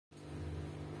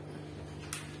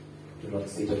Do not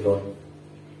sit alone.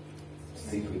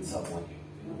 Sit with someone.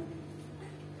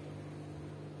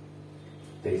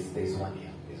 There's one here.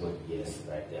 There's one, yes,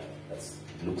 right there. That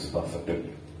looks perfect on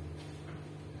you.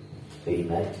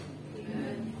 Amen.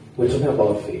 Amen. We're talking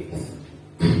about faith.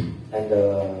 And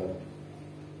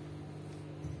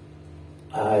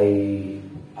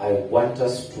I want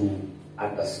us to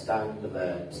understand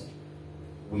that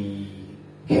we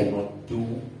cannot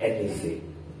do anything.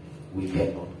 We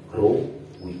cannot grow.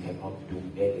 We cannot do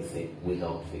anything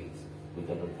without faith. We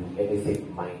cannot do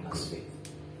anything minus faith.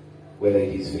 Whether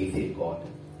it is faith in God,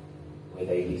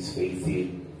 whether it is faith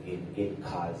in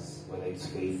cars, whether it's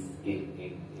faith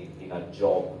in a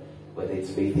job, whether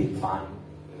it's faith in fun,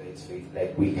 whether it's faith,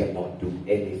 like we cannot do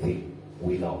anything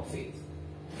without faith.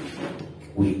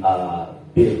 We are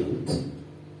built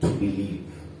to believe,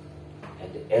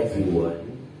 and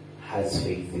everyone has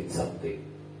faith in something.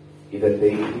 Even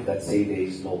they that say there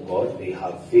is no God, they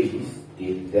have faith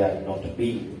in there not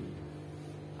being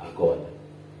a God.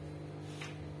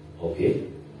 Okay?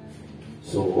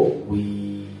 So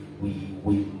we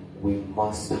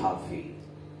must have faith.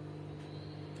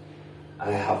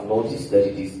 I have noticed that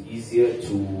it is easier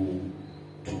to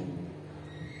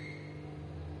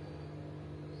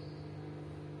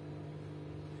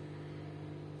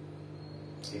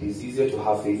it is easier to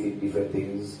have faith in different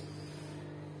things.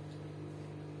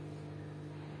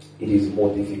 It is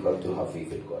more difficult to have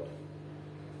faith in God.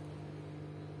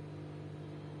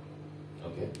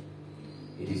 Okay?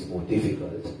 It is more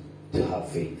difficult to have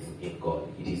faith in God.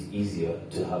 It is easier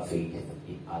to have faith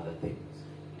in other things.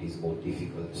 It is more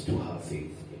difficult to have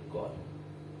faith in God.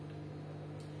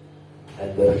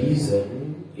 And the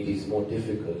reason it is more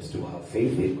difficult to have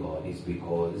faith in God is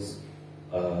because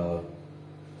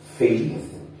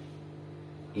faith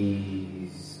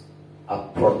is a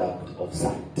product of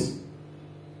sight.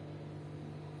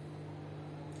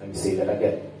 Let me say that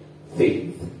again.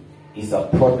 Faith is a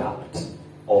product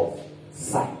of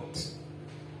sight.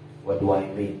 What do I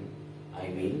mean? I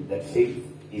mean that faith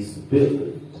is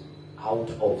built out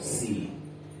of seeing.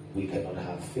 We cannot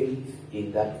have faith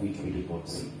in that which we do not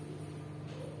see.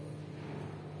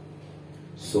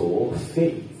 So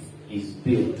faith is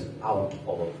built out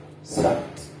of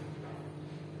sight.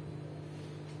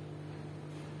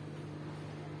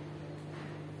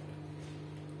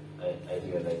 I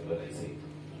realize what I say.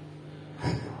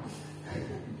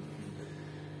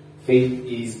 Faith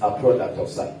is a product of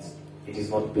sight. It is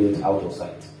not built out of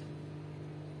sight.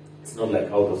 It's not like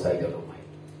out of sight, out of mind.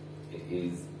 It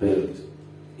is built.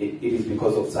 It is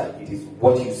because of sight. It is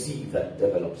what you see that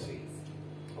develops faith.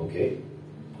 Okay?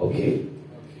 Okay?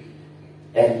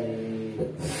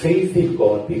 And faith in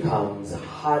God becomes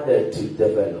harder to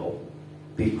develop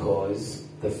because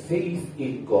the faith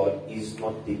in God is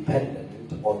not dependent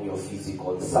on your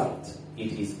physical sight.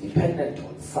 It is dependent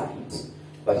on sight,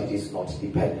 but it is not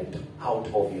dependent out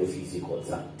of your physical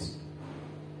sight.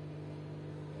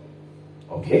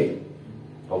 Okay?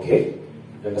 Okay?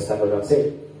 You understand what I'm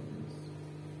saying?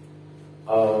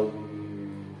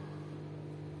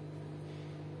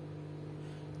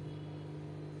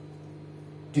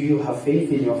 Do you have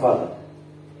faith in your father?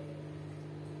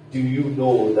 Do you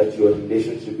know that your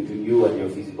relationship between you and your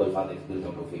physical father is built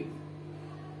out of faith?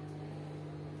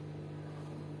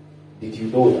 Did you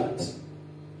know that?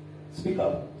 Speak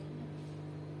up.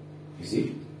 You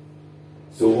see?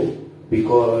 So,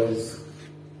 because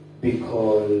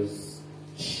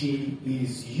she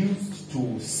is used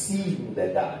to seeing the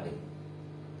dad.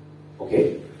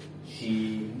 Okay?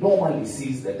 She normally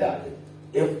sees the dad.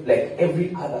 Like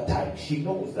every other time, she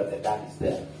knows that the dad is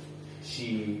there.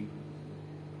 She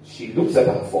looks at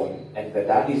her phone and the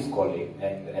dad is calling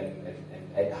and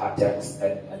her text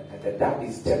and the dad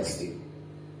is texting.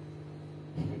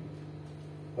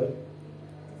 What?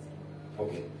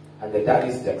 Okay. And the dad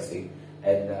is texting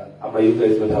and Amma, you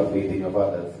guys don't have faith in your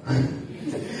fathers.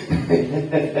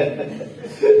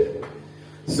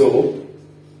 So,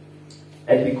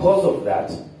 and because of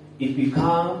that, it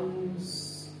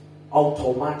becomes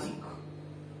automatic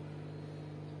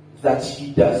that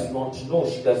she does not know,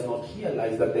 she does not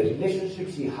realize that the relationship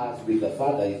she has with the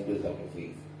father is built out of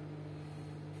faith.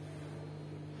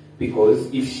 Because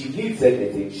if she needs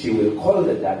anything, she will call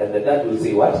the dad and the dad will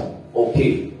say what?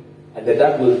 Okay. And the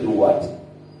dad will do what?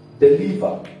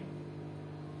 Deliver.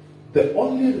 The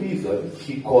only reason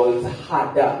she calls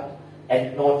her dad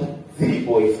and not the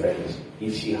boyfriend,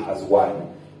 if she has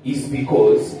one, is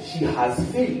because she has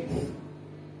faith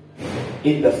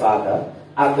in the father,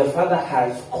 and the father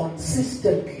has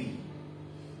consistently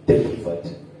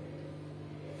delivered.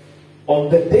 On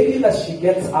the day that she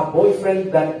gets a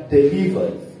boyfriend that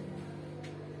delivers,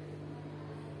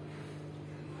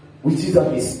 which is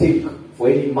a mistake for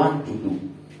any man to do.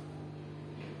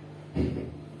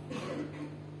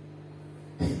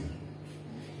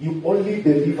 You only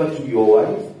deliver to your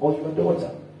wife or your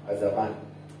daughter as a man.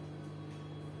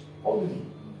 Only.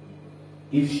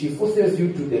 If she forces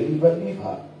you to deliver, leave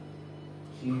her.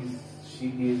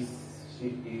 She's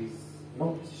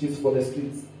for the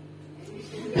streets.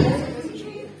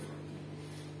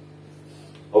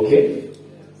 Okay?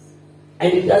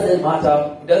 And it doesn't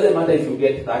matter if you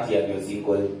get 30 and you're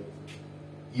single.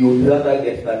 You'd rather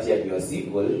get 30 and you're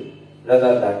single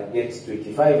rather than get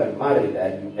 25 and married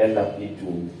and you end up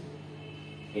into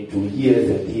years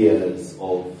and years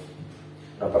of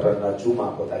napata na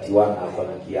chuma kwa 31 na kwa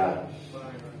kiara.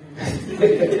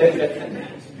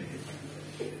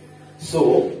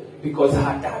 So, because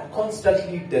her dad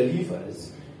constantly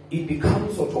delivers, it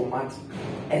becomes automatic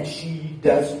and she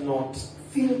does not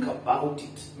think about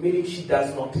it, meaning she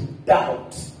does not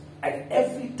doubt. And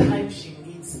every time she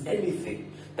needs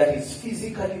anything that is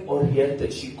physically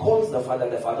oriented, she calls the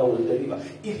father will deliver.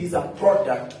 It is a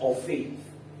product of faith.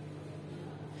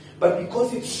 But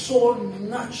because it's so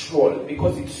natural,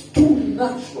 because it's too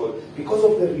natural, because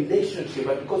of the relationship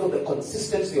and because of the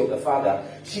consistency of the father,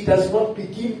 she does not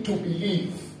begin to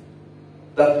believe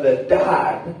that the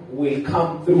dad will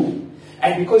come through.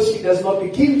 And because she does not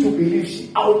begin to believe,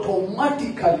 she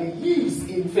automatically lives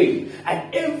in faith.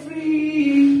 And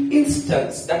every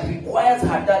instance that requires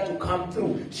her dad to come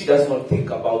through, she does not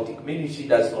think about it, meaning she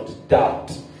does not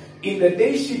doubt. In the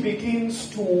day she begins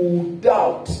to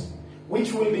doubt,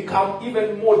 which will become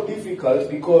even more difficult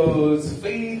because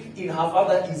faith in her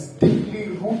father is deeply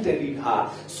rooted in her.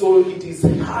 So it is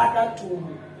harder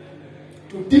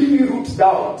to deeply root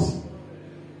doubt.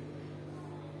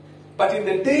 But in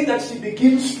the day that she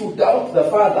begins to doubt the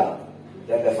father,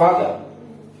 then the father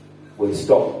will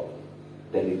stop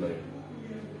delivering.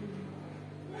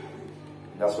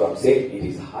 That's what I'm saying. It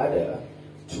is harder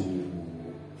to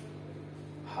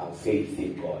have faith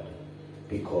in God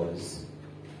because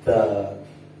the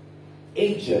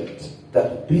agent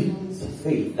that builds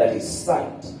faith, that is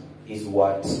sight, is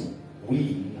what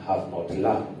we have not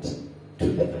learned to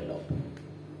develop.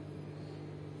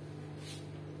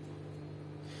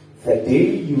 The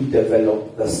day you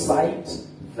develop the sight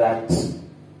that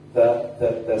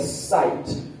the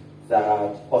sight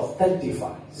that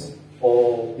authentifies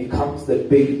or becomes the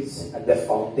base and the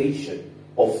foundation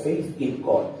of faith in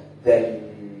God,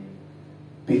 then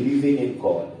believing in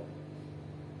God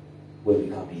will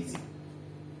become easy.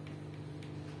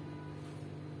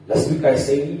 Last week I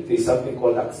said there's something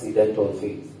called accidental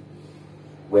faith,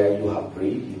 where you have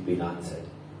prayed, you've been answered,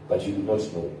 but you do not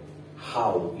know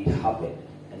how it happened.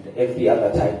 And every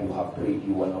other time you have prayed,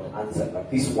 you were not answered.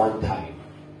 But this one time,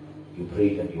 you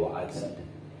prayed and you were answered.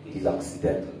 It is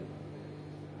accidental.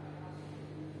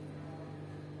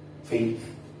 Faith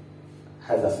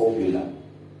has a formula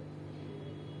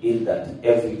in that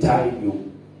every time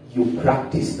you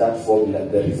practice that formula,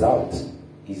 the result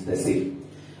is the same.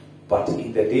 But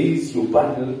in the days you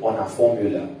bundle on a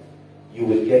formula, you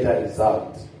will get a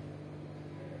result.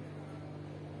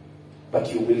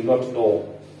 But you will not know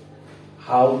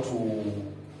how to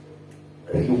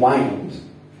rewind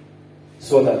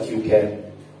so that you can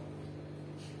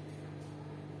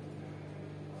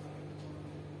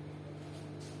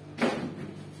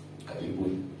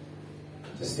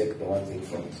just take the ones in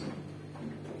front.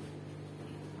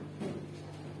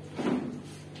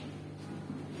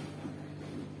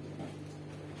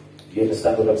 Do you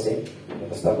understand what I'm saying? You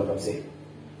understand what I'm saying?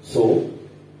 So,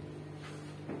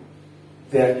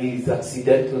 there is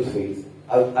accidental faith.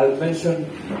 I'll mention,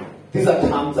 these are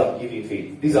terms I'm giving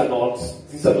faith. These are not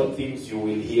things you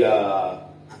will hear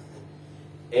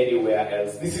anywhere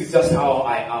else. This is just how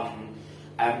I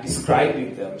am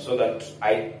describing them so that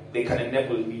they can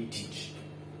enable me teach.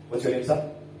 What's your name,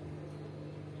 sir?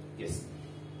 Yes.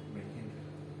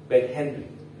 Ben Henry.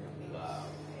 Wow.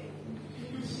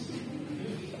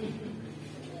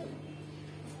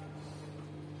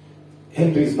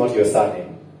 Henry is not your surname.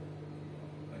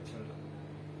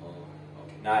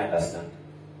 Now I understand.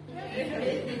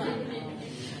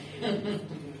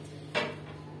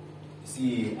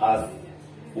 See, us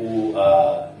who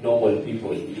are normal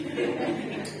people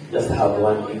just have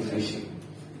one intuition,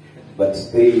 but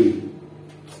they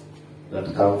that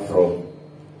come from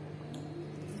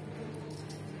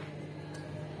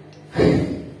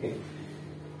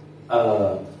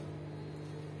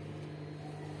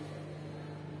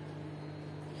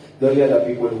the only other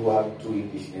people who have two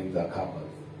English names are couples.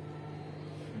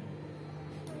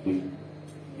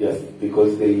 Yes,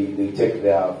 because they take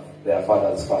their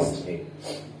father's first name.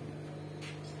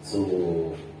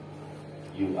 So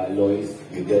You are Lois,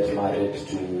 you get married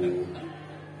to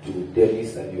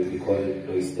Dennis, and you'll be called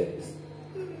Lois Dennis.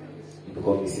 You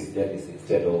become Mrs. Dennis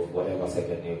instead of whatever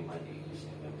second name and English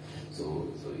name. So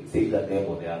it's either them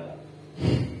or the other.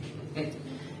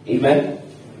 Amen?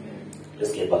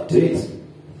 Let's get back to it.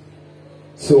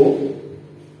 So,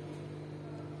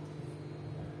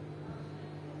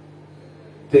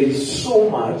 there is so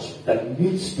much that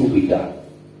needs to be done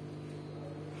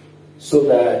so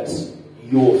that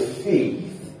your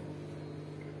faith,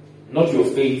 not your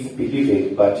faith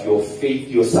believing, but your faith,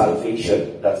 your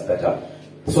salvation, that's better,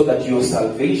 so that your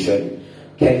salvation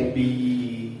can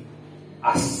be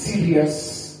a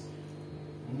serious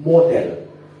model.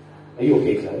 Are you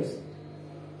okay, Clarence?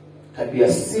 Can be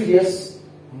a serious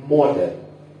model,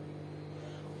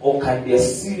 or can be a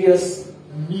serious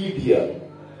medium.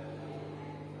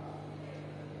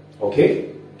 Okay?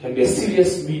 Can be a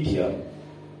serious medium.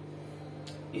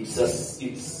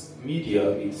 It's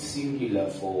medium, it's singular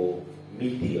for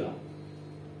media.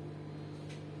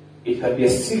 It can be a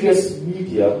serious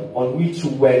medium on which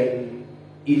when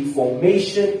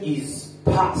information is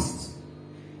passed,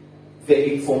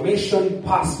 the information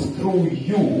passed through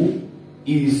you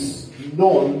is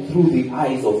known through the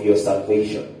eyes of your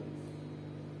salvation.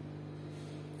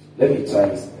 Let me try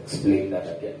to explain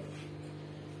that again.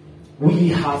 We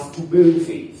have to build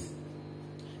faith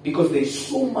because there is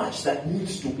so much that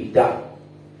needs to be done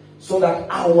so that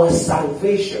our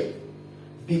salvation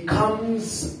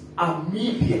becomes a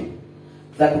medium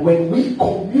that when we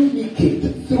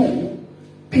communicate through,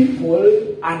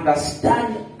 people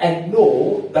understand and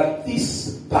know that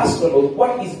this person or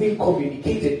what is being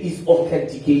communicated is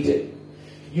authenticated.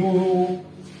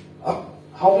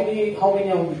 How many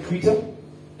are on Twitter,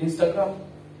 Instagram,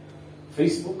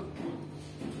 Facebook?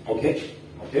 Okay.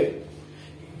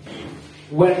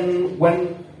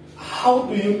 How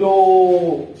do you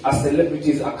know a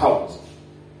celebrity's account?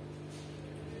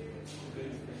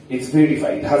 It's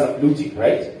verified. It has a blue tick,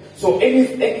 right? So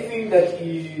anything that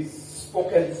is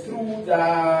spoken through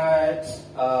that,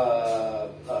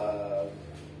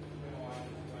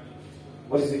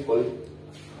 what is it called?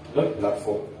 Not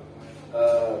platform.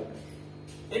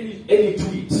 Any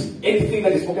tweet, anything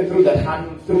that is spoken through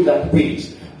that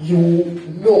page, you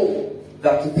know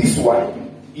that this one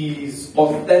is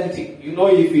authentic. You know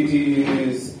if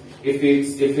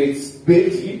it's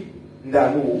Betty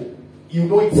Ndanu, you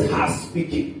know it's her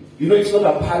speaking. You know it's not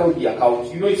a parody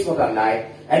account. You know it's not a lie.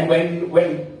 And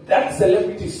when that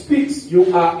celebrity speaks,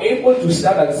 you are able to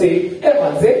stand and say,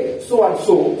 Evan, so and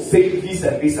so say this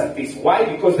and this and this. Why?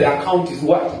 Because the account is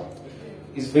what?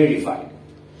 Is verified.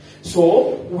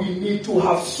 So we need to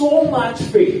have so much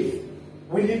faith.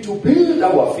 We need to build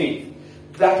our faith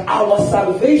that our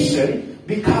salvation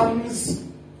becomes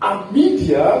a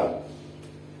media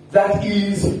that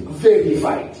is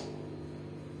verified.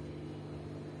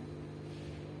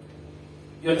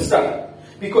 You understand?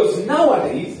 Because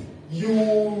nowadays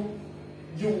you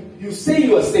say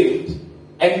you are saved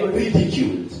and you're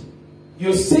ridiculed.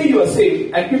 You say you are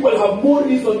saved and people have more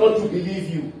reason not to believe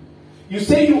you. You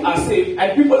say you are saved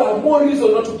and people have more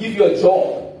reason not to give you a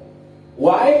job.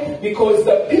 Why? Because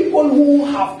the people who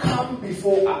have come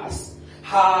before us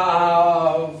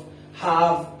have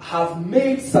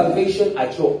made salvation a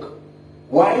joke.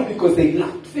 Why? Because they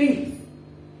lacked faith.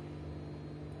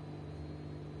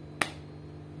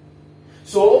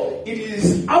 So it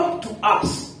is up to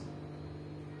us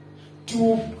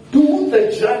to do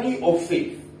the journey of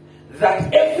faith,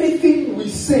 that everything we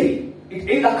say, it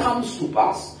either comes to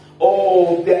pass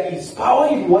or there is power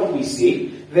in what we say.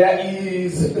 There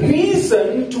is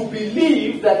reason to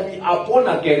believe that we are born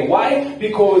again. Why?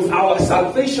 Because our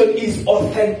salvation is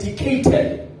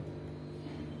authenticated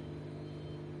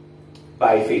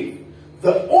by faith.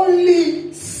 The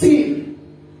only sin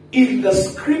in the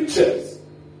scriptures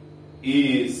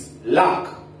is lack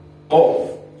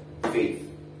of faith.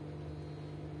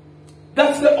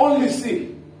 That's the only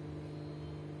sin.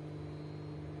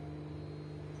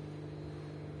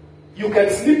 You can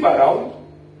sleep around.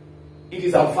 It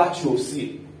is a virtue of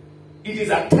sin. It is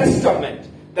a testament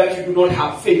that you do not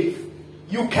have faith.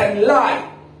 You can lie.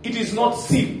 It is not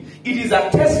sin. It is a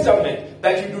testament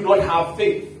that you do not have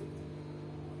faith.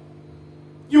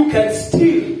 You can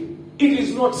steal. It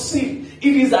is not sin.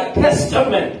 It is a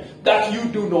testament that you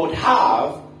do not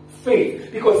have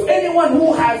faith. Because anyone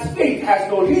who has faith has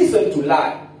no reason to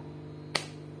lie.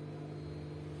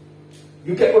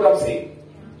 You get what I'm saying?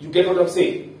 You get what I'm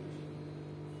saying?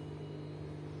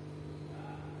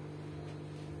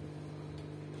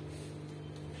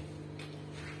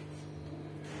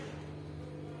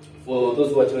 For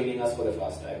those who are joining us for the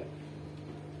first time,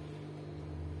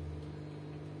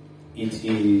 it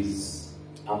is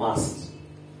a must.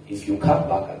 If you come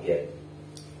back again,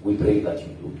 we pray that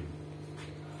you do.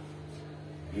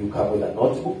 You come with a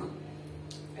notebook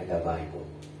and a Bible.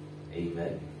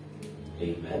 Amen.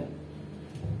 Amen.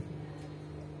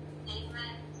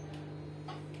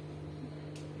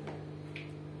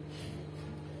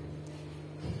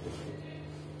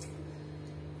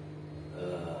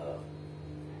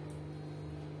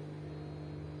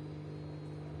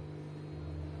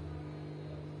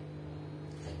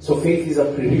 So faith is a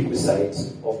prerequisite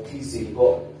of pleasing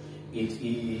God. It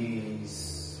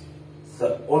is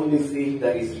the only thing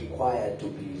that is required to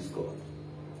please God.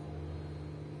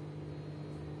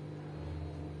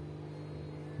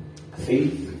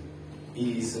 Faith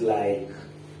is like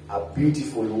a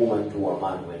beautiful woman to a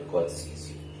man when God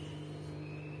sees you.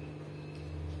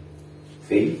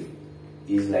 Faith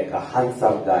is like a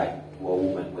handsome guy to a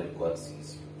woman when God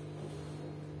sees you.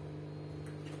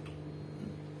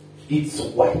 It's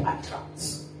what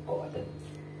attracts God.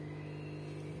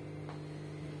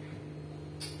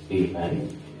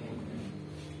 Amen.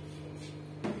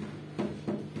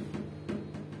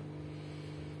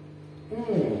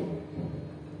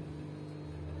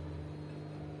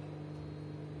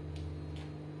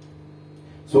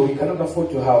 So we cannot afford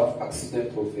to have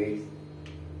accidental faith.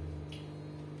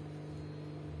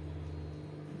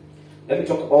 Let me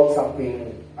talk about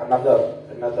something,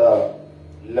 another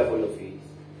level of faith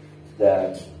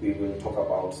that we will talk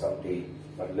about someday,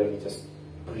 but let me just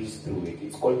breeze through it.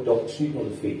 It's called doctrinal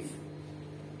faith.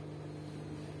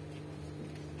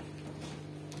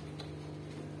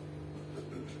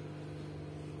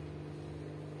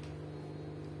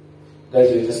 Guys,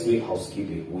 we're just doing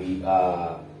housekeeping. We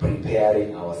are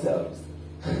preparing ourselves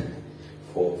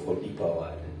for deeper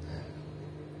word.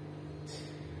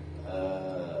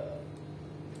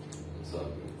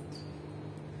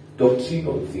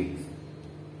 Doctrinal faith.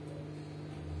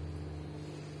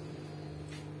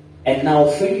 And now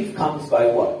faith comes by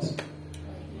what?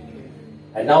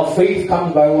 And now faith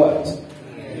comes by what?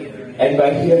 And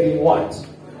by hearing what?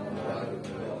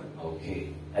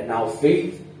 Okay. And now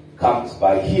faith comes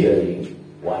by hearing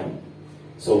one.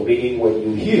 So meaning when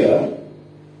you hear,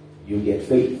 you get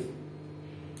faith.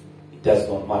 It does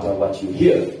not matter what you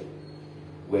hear.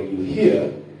 When you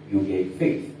hear, you get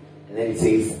faith. And then it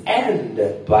says,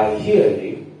 and by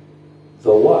hearing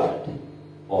the word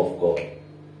of God.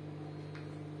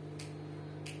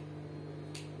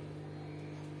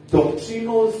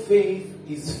 Doctrinal faith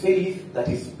is faith that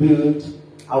is built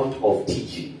out of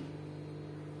teaching.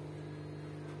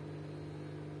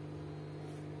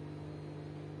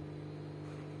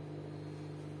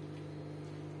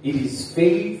 It is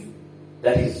faith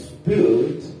that is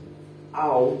built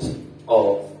out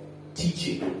of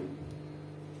teaching.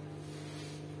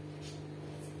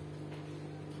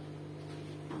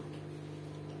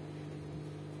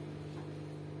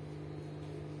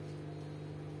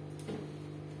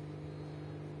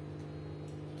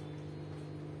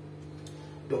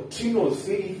 Doctrinal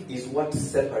faith is what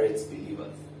separates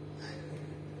believers.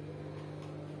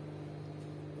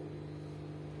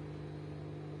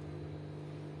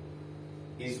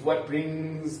 Is what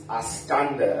brings a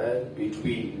standard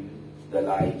between the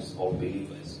lives of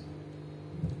believers.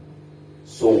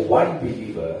 So one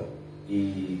believer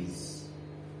is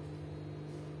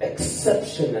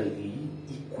exceptionally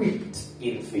equipped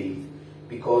in faith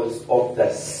because of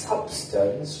the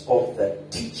substance of the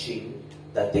teaching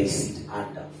that they sit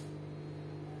under.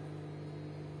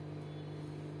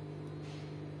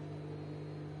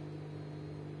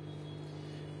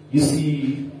 You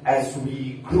see, as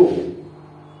we grow,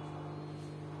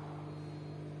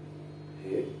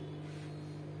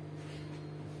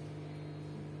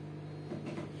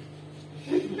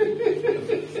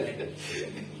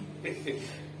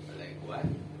 like what?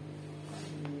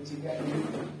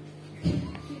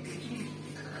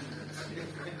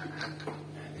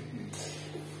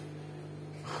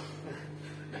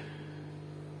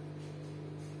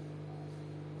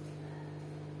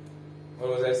 What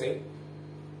was I saying?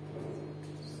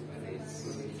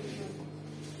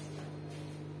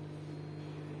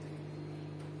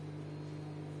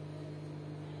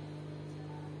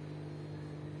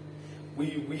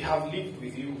 We have lived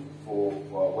with you for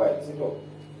a while. Is it all?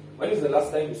 When is the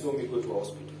last time you saw me go to a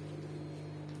hospital?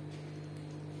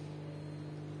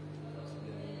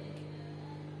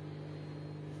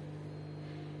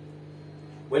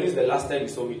 When is the last time you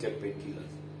saw me take painkillers?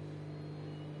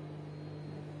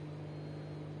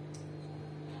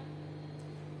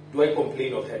 Do I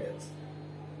complain of headaches?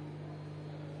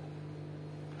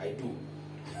 I do.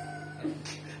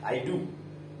 I do.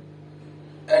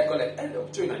 I call it end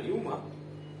of train and humor.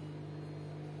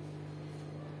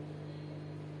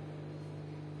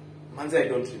 Manze, I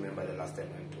don't remember the last time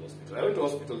I went to hospital. I went to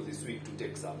hospital this week to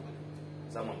take someone.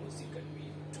 Someone was sick and we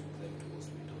took them to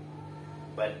hospital.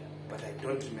 But I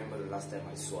don't remember the last time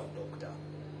I saw a doctor.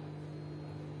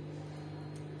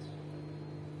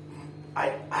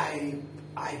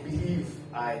 I believe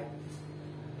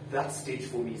that stage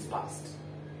for me is past.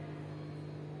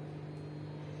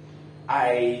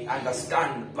 I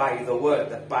understand by the word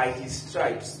that by his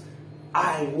stripes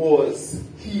I was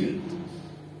healed.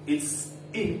 It's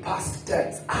in past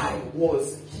tense. I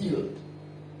was healed.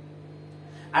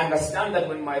 I understand that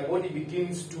when my body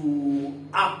begins to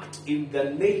act in the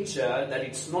nature that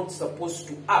it's not supposed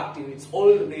to act in its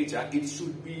old nature, it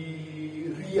should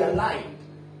be realigned.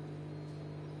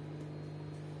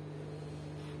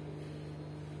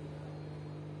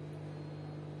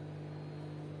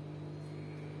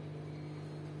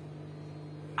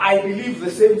 I believe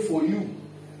the same for you.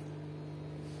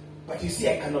 But you see,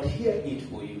 I cannot hear it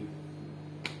for you.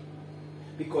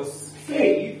 Because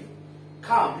faith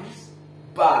comes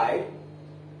by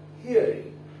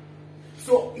hearing.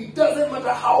 So it doesn't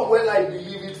matter how well I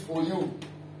believe it for you,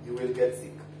 you will get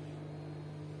sick.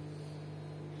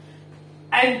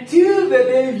 Until the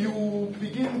day you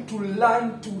begin to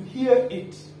learn to hear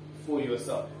it for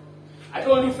yourself. I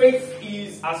told you faith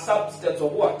is a substance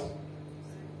of what?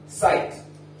 Sight.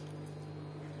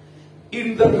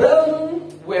 In the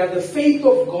realm where the faith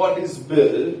of God is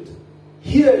built,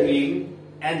 hearing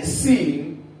and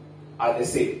seeing are the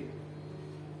same.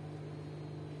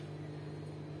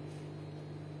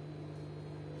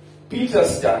 Peter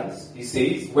stands, he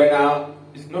says,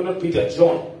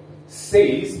 John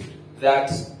says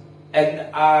that, and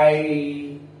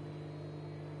I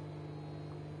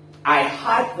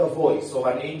heard the voice of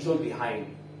an angel behind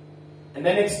me. And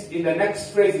then in the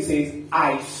next phrase he says,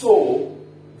 I saw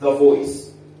the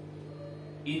voice.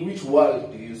 In which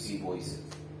world do you see voices?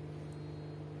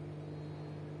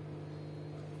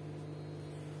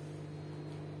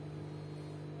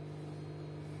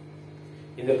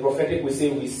 In the prophetic we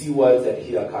say we see words and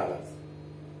hear colors.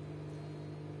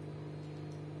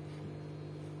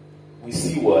 We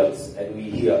see words and we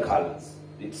hear colors.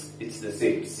 It's the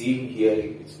same. Seeing,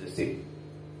 hearing, it's the same.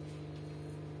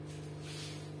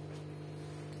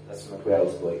 That's not where I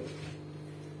was going.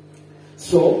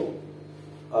 So,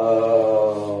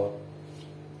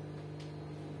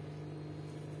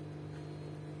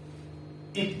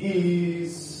 it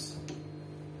is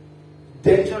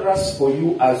dangerous for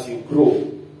you as you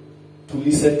grow to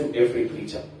listen to every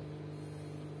preacher.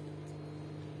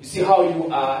 You see how you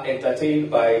are entertained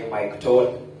by Mike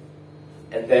Todd,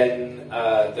 and then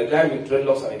the guy with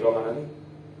dreadlocks,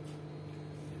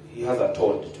 he has a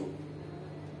Todd too.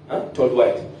 Todd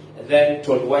White. And then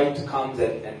Todd White comes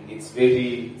and it's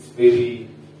very,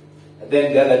 and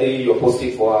then the other day you're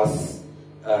posting for us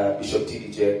Bishop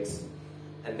T.D. Jakes,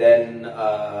 and then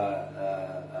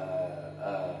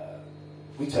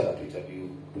which other preacher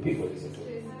do people listen to?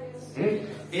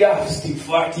 Yeah, Steve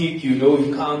Fartick, he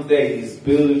comes there, he's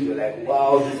built, you're like,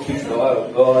 wow, this speaks the word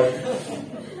of God.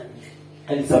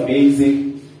 And it's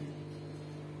amazing.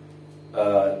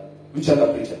 Which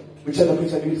other preacher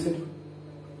do you listen to?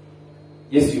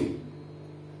 Yes, you.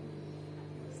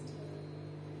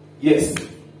 Yes.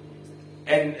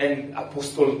 And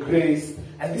Apostle Grace,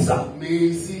 and these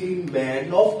amazing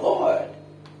men of God.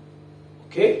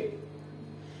 Okay?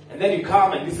 And then you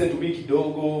come and listen to me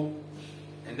Kidogo,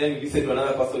 and then you listen to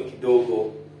another pastor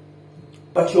Kidogo.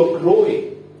 But you're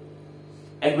growing.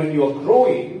 And when you're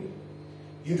growing,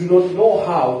 you do not know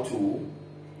how to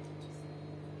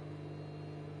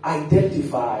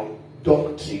identify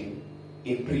doctrine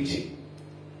in preaching.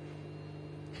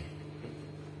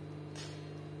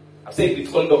 I'm saying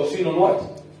it's called doctrine on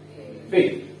what?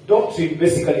 Faith. Doctrine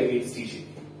basically means teaching.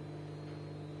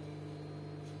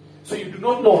 So you do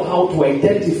not know how to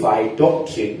identify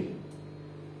doctrine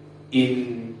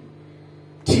in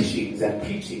teachings and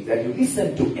preachings, and you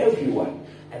listen to everyone,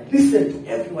 and listen to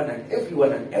everyone and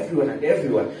everyone and everyone and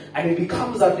everyone, and it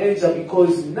becomes a danger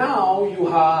because now you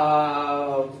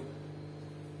have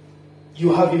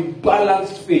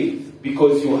imbalanced faith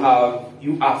because you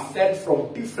are fed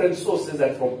from different sources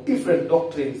and from different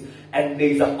doctrines, and there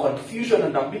is a confusion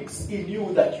and a mix in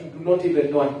you that you do not even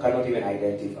know and cannot even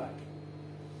identify.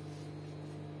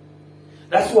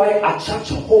 That's why a church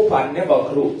hopper never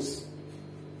grows.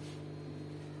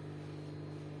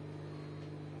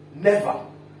 Never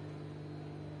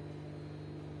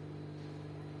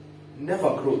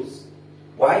grows.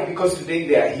 Why? Because today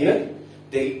they are here,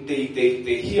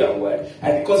 they hear a word,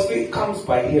 and because faith comes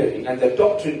by hearing, and the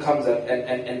doctrine comes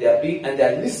and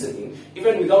they're listening,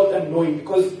 even without them knowing,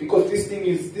 because this thing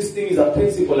is a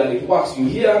principle and it works. You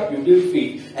hear, you build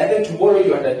faith, and then tomorrow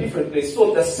you're at a different place.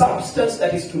 So the substance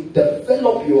that is to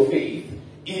develop your faith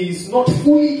is not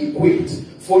fully equipped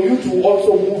for you to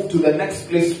also move to the next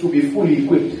place to be fully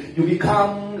equipped. You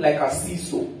become like a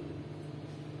seesaw.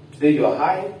 Today you are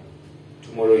high,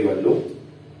 tomorrow you are low,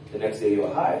 the next day you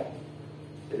are high,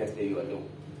 the next day you are low.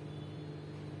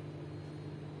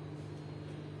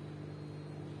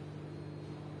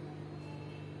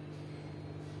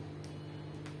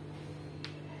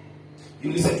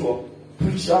 You listen to a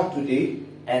preacher today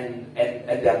and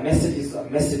their message is a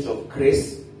message of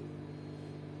grace.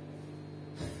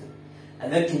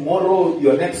 And then tomorrow,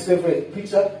 your next favorite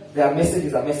preacher, their message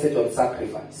is a message on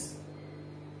sacrifice.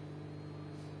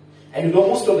 And you know,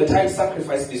 most of the time,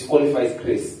 sacrifice disqualifies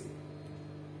grace.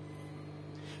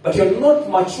 But you're not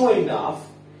mature enough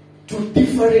to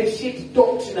differentiate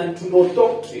doctrine and to know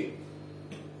doctrine.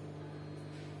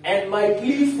 And my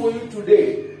plea for you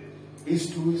today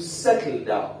is to settle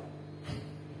down.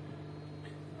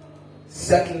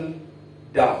 Settle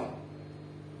down.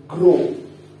 Grow.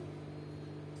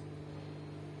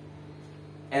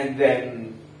 And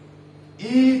then,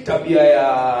 hii tabia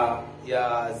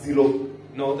ya zero,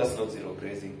 no, that's not zero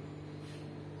grazing.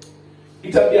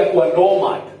 Hii tabia kuwa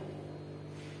nomad.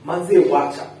 Manze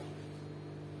wacha.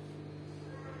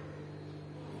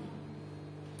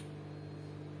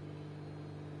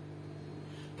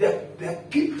 There are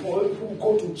people who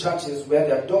go to churches where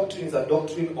their doctrine is a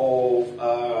doctrine of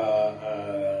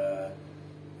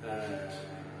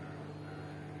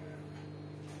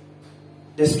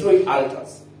destroying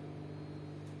altars.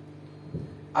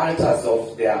 Altars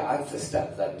of their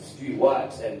ancestors and do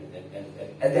what? And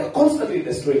they're constantly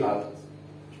destroying altars.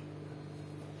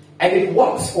 And it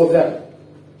works for them.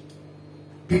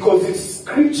 Because it's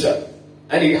scripture.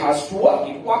 And it has to work.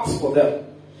 It works for them.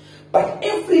 But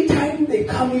every time they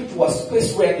come into a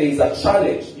space where there is a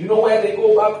challenge, you know where they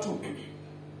go back to?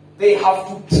 They have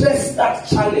to trace that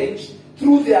challenge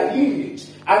through their lineage.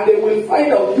 And they will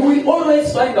find out, you will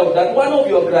always find out that one of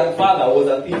your grandfather was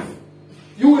a thief.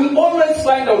 You will always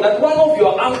find out that one of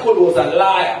your uncle was a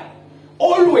liar.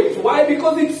 Always. Why?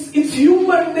 Because it's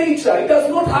human nature. It does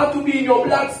not have to be in your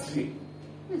bloodstream.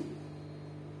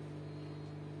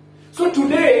 So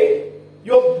today,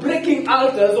 you're breaking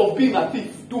altars of being a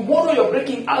thief. Tomorrow you're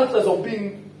breaking altars of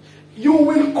being... You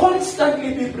will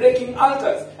constantly be breaking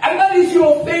altars. And that is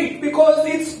your faith, because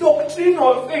it's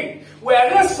doctrinal faith.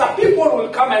 Whereas some people will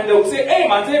come and they'll say, hey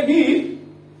man, me,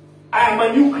 I am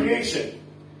a new creation.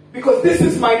 Because this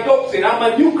is my doctrine. I'm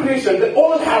a new creation. The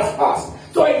old has passed.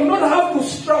 So I do not have to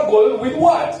struggle with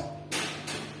what?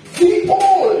 The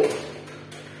old.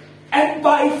 And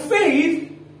by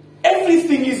faith,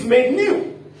 everything is made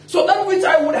new. So that which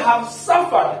I would have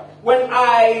suffered when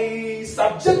I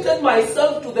subjected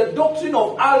myself to the doctrine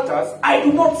of altars, I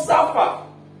do not suffer.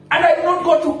 And I do not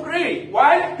go to pray.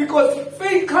 Why? Because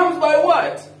faith comes by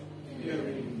what?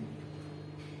 Hearing.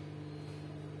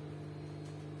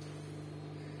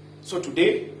 So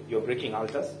today, you're breaking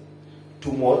altars.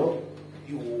 Tomorrow,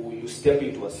 you step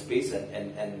into a space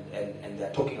and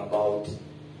they're talking about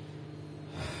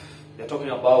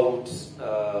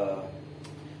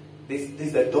this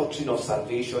is the doctrine of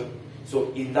salvation.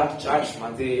 So in that church,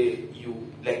 man,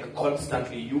 you like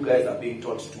constantly, you guys are being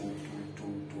taught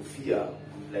to fear,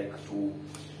 like to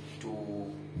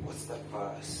what's that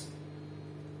verse?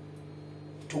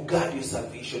 To guard your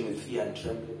salvation with fear and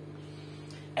trembling.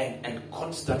 And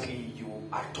constantly you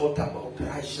are taught about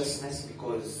righteousness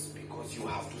because you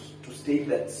have to stay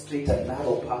that straight and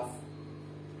narrow path.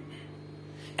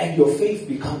 And your faith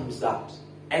becomes that.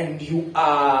 And you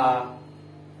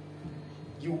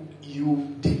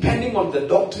depending on the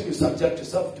doctrine you subject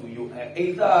yourself to, you are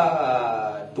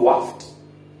either dwarfed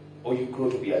or you grow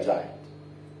to be a giant.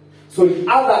 So in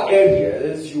other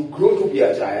areas, you grow to be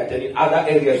a giant, and in other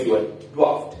areas, you are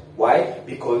dwarfed. Why?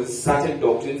 Because certain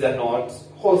doctrines are not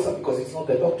wholesome, because it's not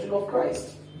the doctrine of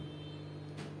Christ.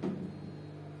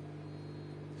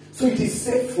 So it is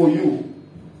safe for you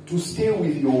to stay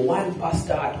with your one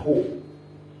pastor at home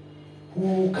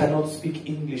who cannot speak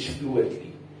English fluently.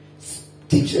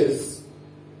 Teachers,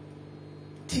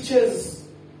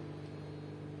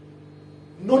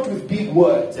 not with big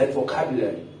words and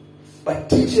vocabulary, but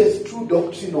teachers the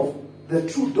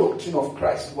true doctrine of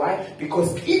Christ. Why?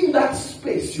 Because in that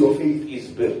space your faith is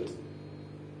built.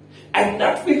 And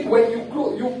that faith, when you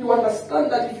grow, you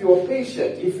understand that if you're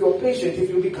patient, if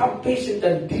you become patient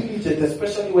and diligent,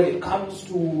 especially when it comes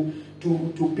to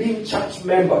being church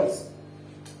members,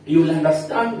 you'll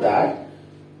understand that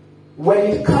when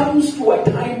it comes to a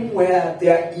time where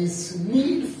there is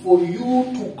need for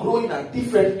you to grow in a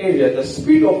different area, the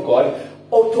Spirit of God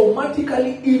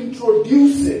automatically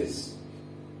introduces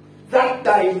that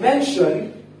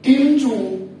dimension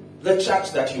into the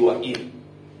church that you are in,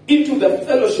 into the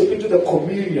fellowship, into the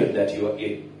communion that you are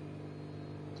in.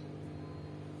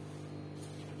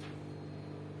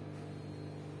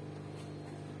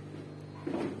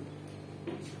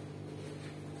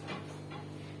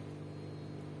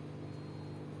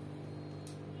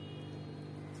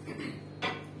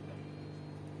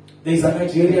 There is a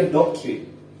Nigerian doctrine.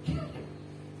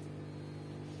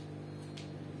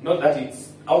 Not that it's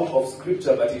out of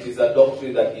scripture, but it is a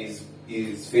doctrine that is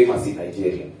famous in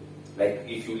Nigeria. Like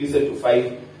if you listen to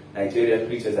 5 Nigerian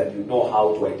preachers and you know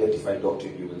how to identify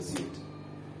doctrine, you will see it.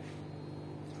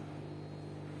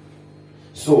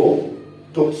 So,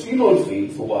 doctrinal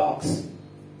faith works,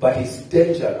 but it's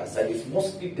dangerous, and it's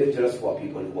mostly dangerous for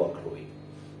people who are growing.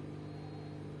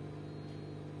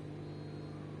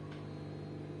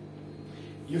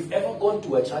 You've ever gone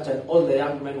to a church and all the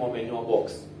young men were in your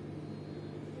box?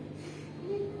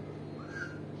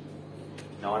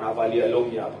 Now wanavalia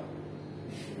longi hapa.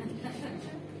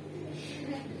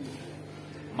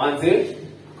 Manze,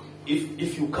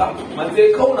 if you come,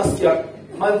 manze kama unasikia,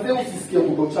 manze usisikie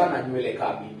kutochana nywele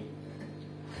kabini.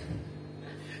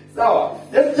 Sawa,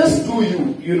 just do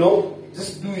you know,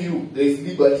 just do you. There is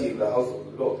liberty in the house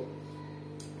of the Lord.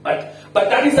 But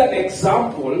that is an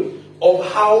example of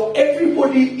how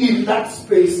everybody in that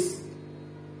space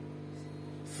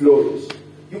flows.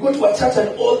 You go to a church and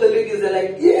all the ladies are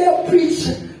like, yeah,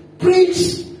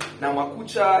 preach. Na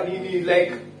makucha, nini,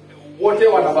 like,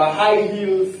 whatever, wanava high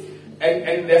heels,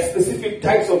 and there are specific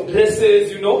types of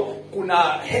dresses, you know,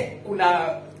 kuna,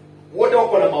 whatever,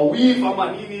 kuna maweave,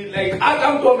 ama nini, like,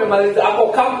 hata mtu amemaliza,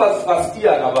 ako campus first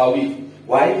year na maweave.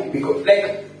 Why? Because,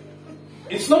 like,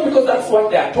 it's not because that's what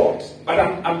they are taught, but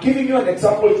I'm giving you an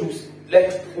example to,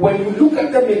 like, when you look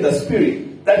at them in the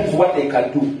spirit, that is what they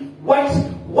can do.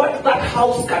 What that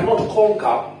house cannot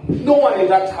conquer, no one in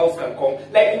that house can conquer.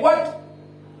 Like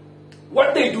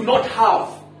what they do not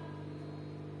have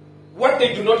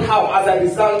as a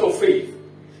result of faith.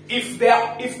 If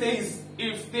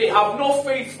they have no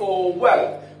faith for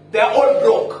wealth, they are all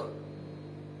broke.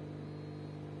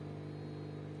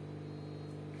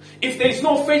 If there is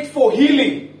no faith for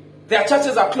healing, their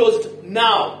churches are closed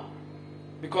now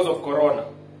because of Corona.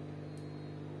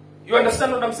 You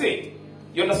understand what I'm saying?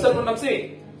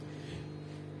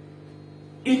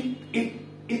 It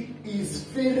is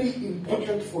very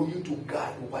important for you to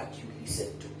guard what you listen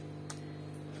to.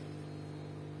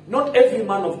 Not every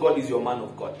man of God is your man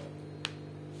of God.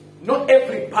 Not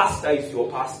every pastor is your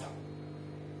pastor.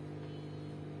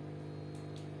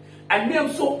 And me,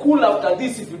 I'm so cool after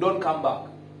this if you don't come back.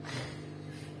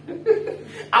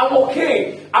 I'm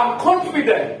okay. I'm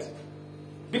confident.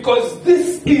 Because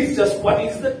this is just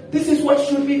this is what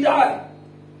should be done.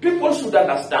 People should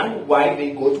understand why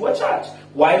they go to a church,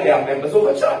 why they are members of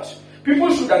a church.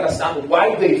 People should understand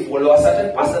why they follow a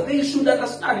certain pastor. They should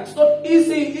understand. It's not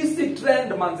easy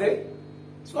trend, manze.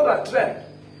 It's not a trend.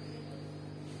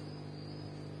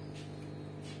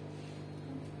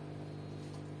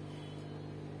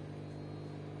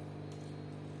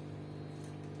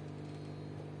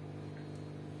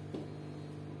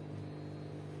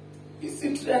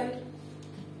 Easy trend.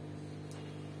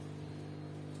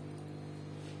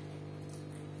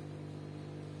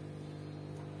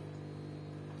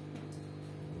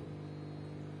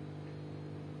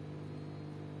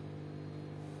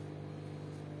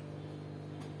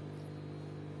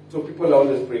 So people are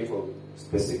always praying for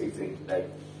specific things. Like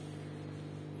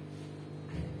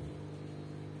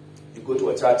you go to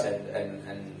a church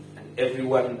and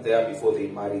everyone there before they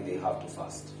marry, they have to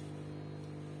fast.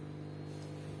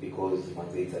 Because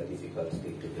one day it's a difficult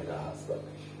thing to get a husband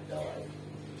and a wife.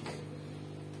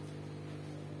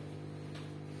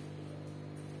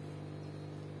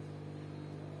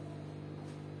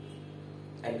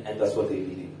 And that's what they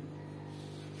believe.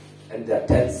 And there are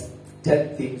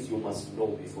 10 things you must know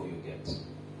before you get.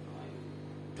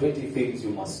 20 things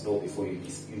you must know before you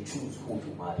choose who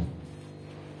to marry.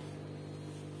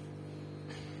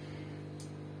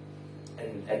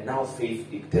 And now faith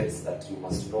dictates that you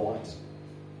must know what?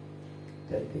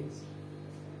 10 things.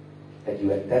 And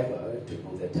you endeavor to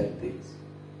know the 10 things.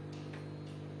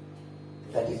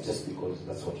 That is just because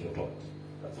that's what you're taught.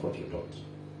 That's what you're taught.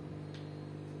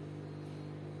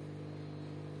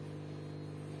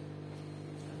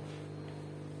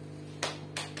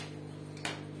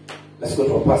 Let's go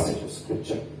to a passage of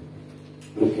scripture.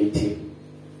 Luke 18.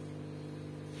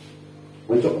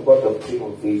 We'll talk about the doctrine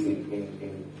of faith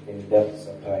in depth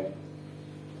sometime.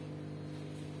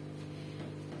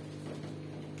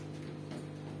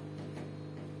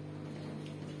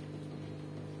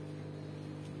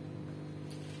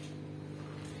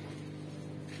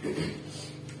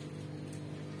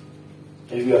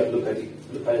 And you have to look at it.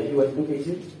 You want to look at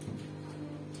it?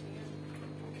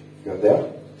 You're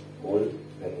there? Hold,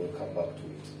 then we'll come back to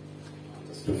it.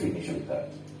 Just to finish with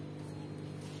that.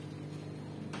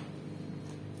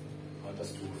 I want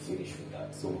us to finish with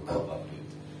that, so we'll come back to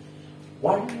it.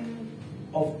 One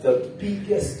of the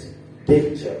biggest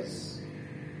dangers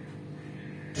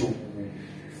to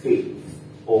faith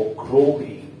or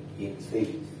growing in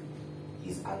faith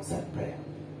is answered prayer.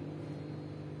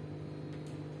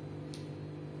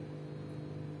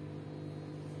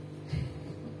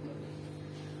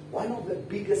 One of the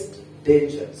biggest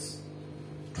dangers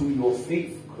to your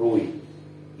faith growing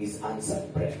is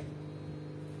answered prayer.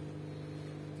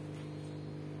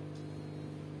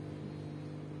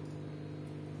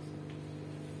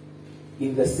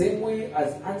 In the same way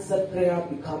as answered prayer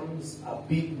becomes a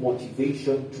big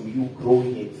motivation to you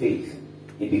growing in faith,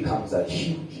 it becomes a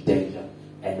huge danger.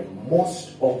 And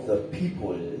most of the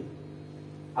people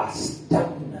are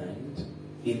stagnant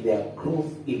in their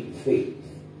growth in faith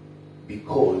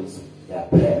because their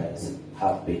prayers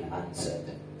have been answered.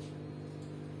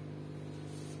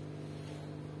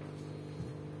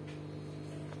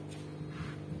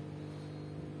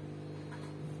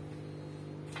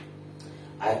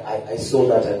 I saw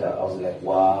that and I was like,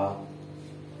 wow.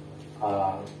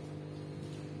 Wow.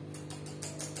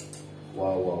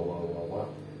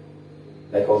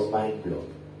 Like I was mind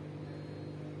blown.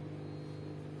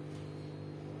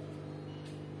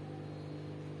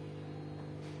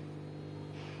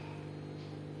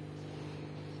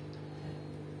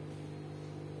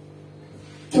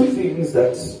 Two things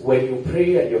that when you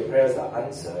pray and your prayers are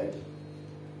answered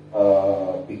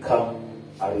become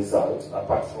a result,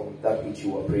 apart from that which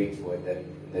you were praying for and then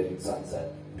it's answered.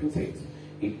 Two things.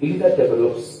 It either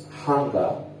develops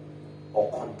hunger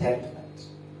or contentment.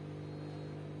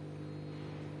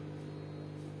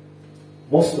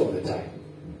 Most of the time,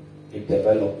 it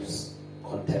develops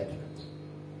contentment.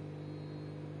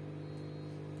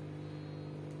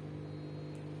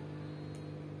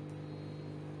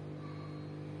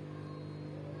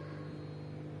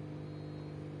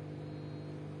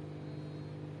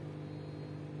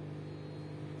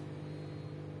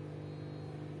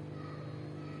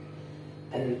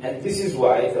 And this is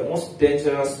why the most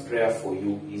dangerous prayer for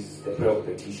you is the prayer of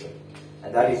petition.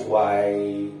 And that is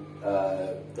why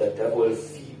the devil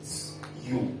feeds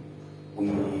you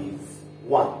with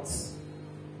wants.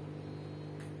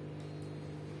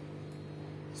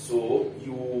 So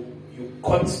you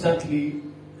constantly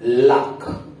lack,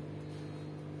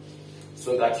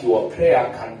 so that your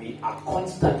prayer can be a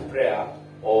constant prayer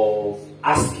of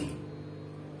asking.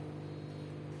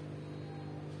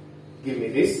 Give me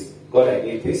this. God, I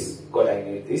need this. God, I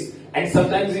need this. And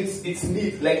sometimes it's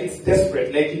need, like it's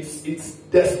desperate, like it's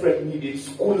desperate need. It's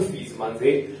school fees,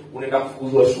 manze. Unaenda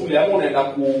kufukuzwa shule, ama unaenda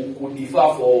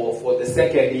kudifa for the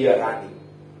second year running.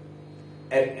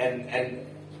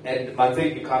 And manze,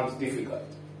 it becomes difficult.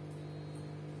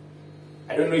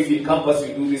 I don't know if in campus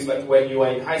you do this, but when you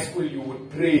are in high school, you would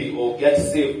pray or get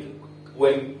saved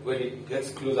when it gets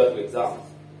closer to exams,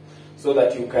 so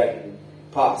that you can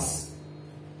pass.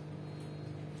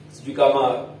 Sijui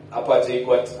kama hapa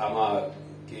JKUAT ama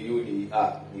KU ni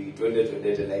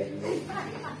twende like, you know.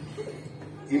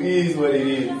 It is what it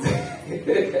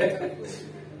is.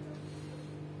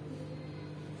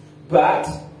 But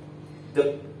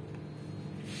the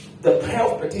prayer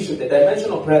of petition, the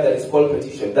dimension of prayer that is called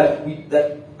petition, that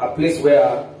a place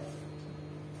where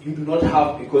you do not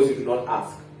have because you do not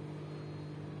ask.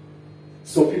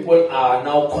 So people are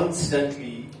now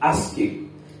constantly asking.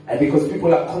 And because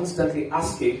people are constantly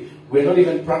asking, we're not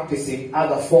even practicing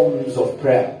other forms of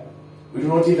prayer. We do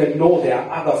not even know there are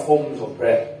other forms of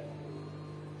prayer.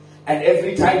 And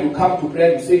every time you come to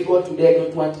prayer, you say, God, today I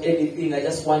don't want anything, I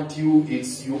just want you.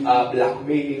 You are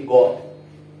blackmailing God.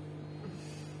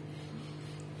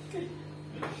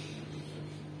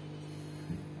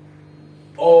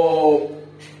 Or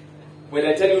when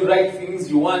I tell you write things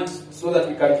you want so that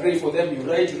we can pray for them, you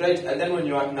write, and then when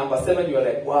you are at number 7, you are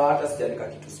like, wow, that's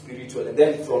too spiritual. And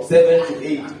then from 7 to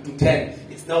 8 to 10,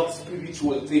 it's now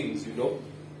spiritual things, you know.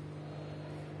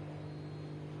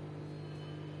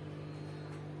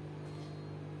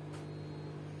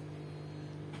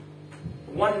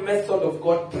 One method of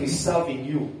God preserving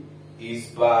you is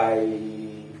by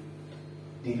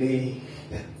delaying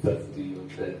that to your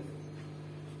friend.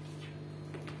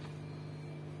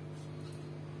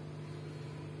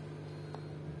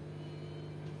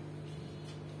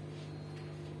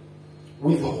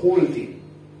 withholding.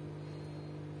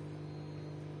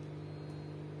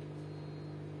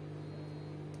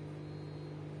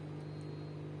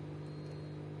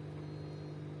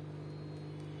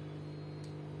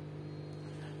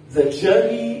 The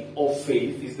journey of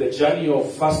faith is the journey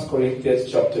of 1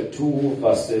 Corinthians chapter 2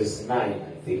 verses 9, I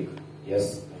think.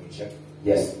 Yes, let me check.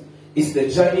 Yes. It's the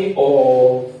journey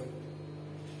of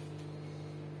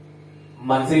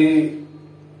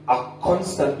a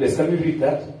constant place. Can we read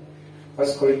that?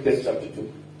 1 Corinthians chapter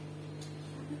 2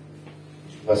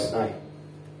 verse 9.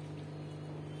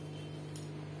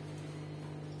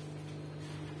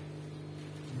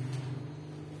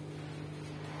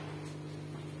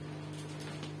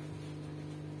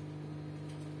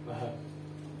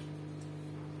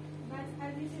 But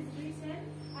as it is written,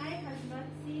 eye has not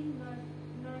seen,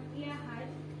 nor ear heard,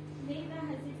 neither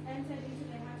has it entered into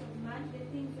the heart of man the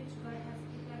things which God has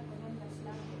prepared for them that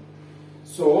love him.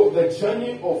 So the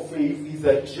journey of faith is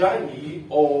a journey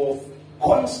of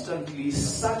constantly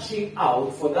searching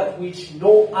out for that which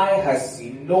no eye has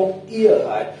seen, no ear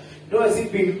heard, nor has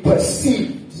it been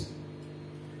perceived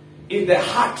in the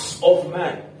hearts of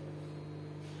man.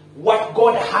 What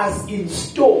God has in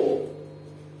store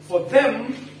for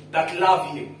them that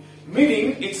love him.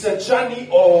 Meaning it's a journey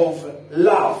of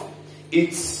love.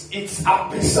 It's a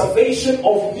preservation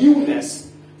of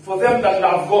newness for them that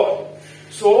love God.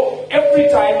 So every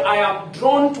time I am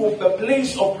drawn to the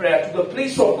place of prayer, to the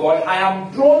place of God, I am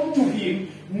drawn to him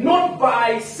not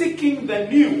by seeking the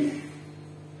new,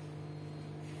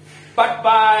 but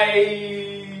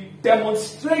by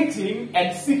demonstrating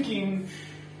and seeking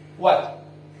what?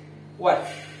 What?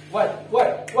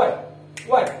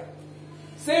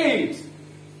 Say it.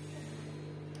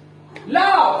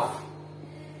 Love.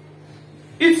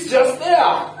 It's just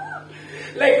there.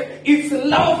 Like, it's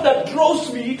love that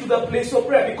draws me to the place of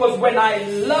prayer. Because when I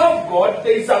love God,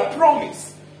 there is a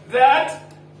promise that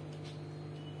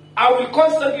I will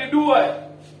constantly do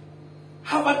what?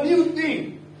 Have a new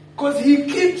thing. Because he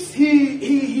keeps,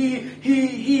 he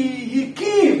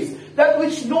gives that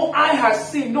which no eye has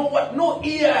seen, no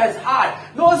ear has heard,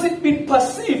 nor has it been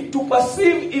perceived. To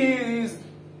perceive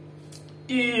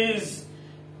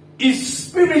is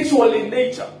spiritual in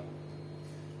nature.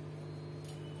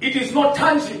 It is not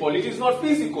tangible, it is not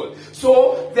physical.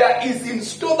 So there is in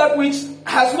store that which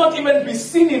has not even been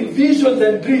seen in visions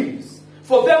and dreams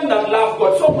for them that love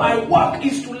God. So my work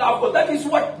is to love God. That is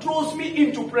what draws me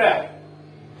into prayer.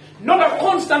 Not a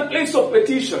constant place of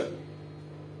petition.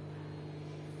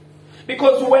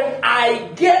 Because when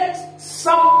I get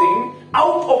something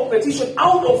out of petition,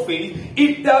 out of faith,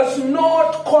 it does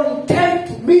not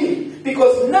content me.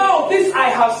 Because now this I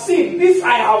have seen, this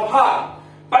I have heard.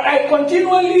 But I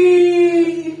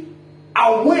continually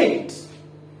await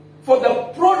for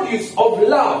the produce of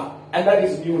love, and that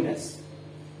is newness.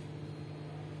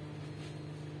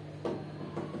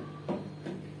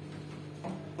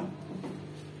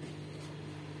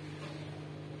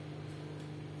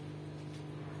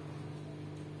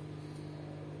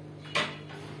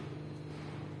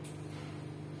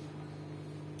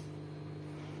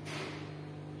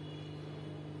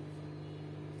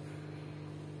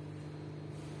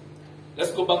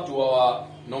 Let's go back to our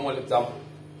normal example.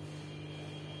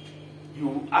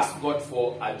 You ask God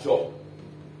for a job.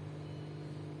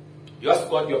 You ask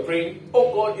God, you're praying,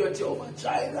 oh God, you're Jehovah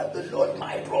Jireh, the Lord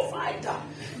my provider.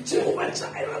 Jehovah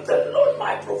Jireh, the Lord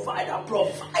my provider.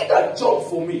 Provide a job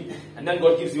for me. And then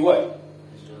God gives you what?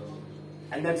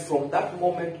 And then from that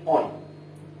moment on,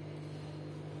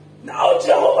 now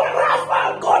Jehovah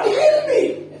Rapha, God heal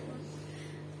me.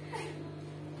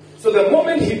 So the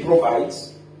moment he provides,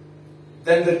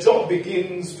 then the job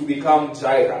begins to become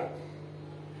Jireh.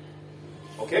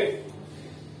 Okay?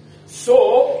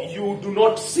 So, you do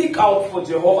not seek out for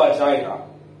Jehovah Jireh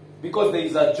because there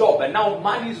is a job. And now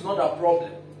money is not a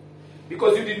problem.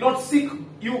 Because you did not seek,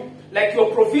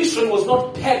 your provision was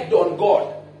not pegged on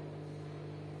God.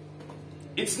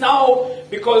 It's now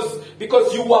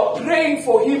because you were praying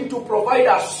for him to provide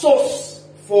a source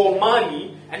for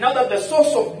money. And now that the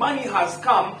source of money has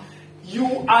come,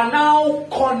 you are now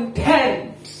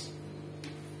content.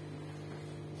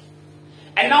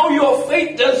 And now your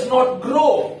faith does not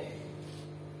grow.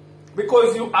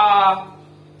 Because you are...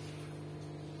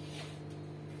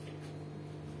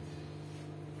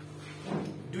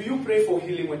 Do you pray for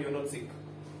healing when you're not sick?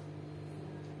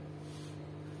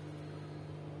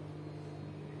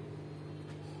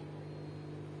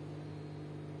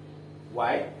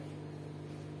 Why?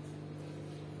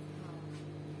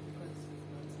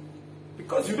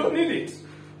 Because you don't need it.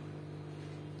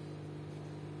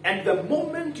 And the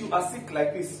moment you are sick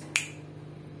like this,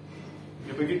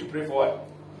 you begin to pray for what?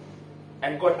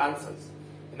 And God answers.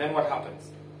 And then what happens?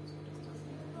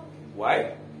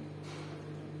 Why?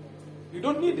 You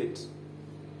don't need it.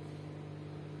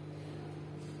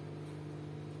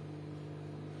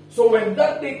 So when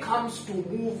that day comes to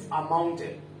move a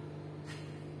mountain,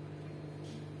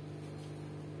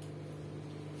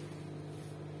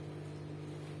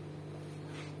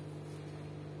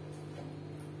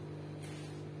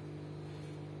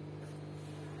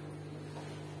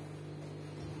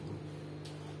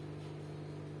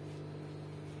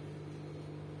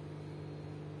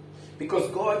 because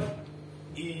God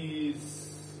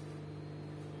is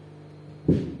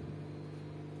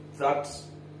that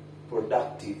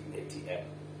productive ATM.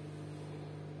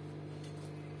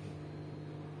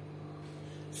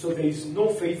 So there is no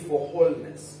faith for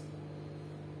wholeness.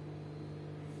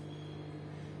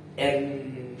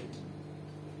 And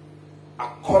a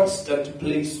constant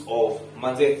place of,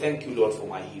 Manze, thank you, Lord, for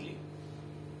my healing.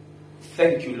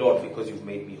 Thank you, Lord, because you've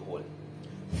made me whole.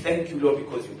 Thank you, Lord,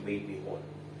 because you've made me whole.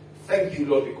 Thank you,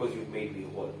 Lord, because you've made me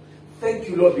whole. Thank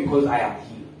you, Lord, because I am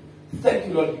healed. Thank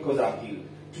you, Lord, because I'm healed.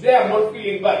 Today I'm not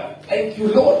feeling bad. Thank you,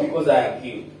 Lord, because I am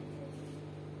healed.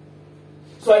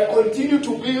 So I continue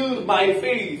to build my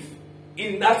faith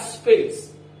in that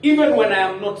space. Even when I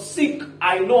am not sick,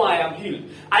 I know I am healed.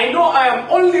 I know I am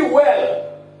only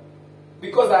well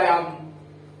because I am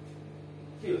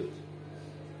healed.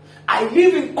 I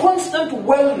live in constant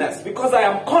wellness because I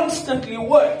am constantly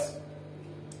what?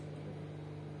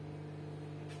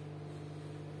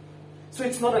 So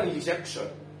it's not an injection.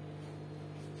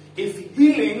 If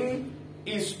healing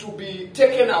is to be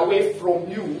taken away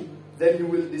from you, then you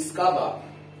will discover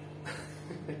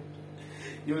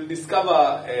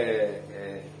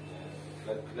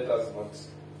let us not.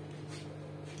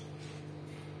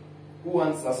 Who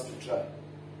wants us to try?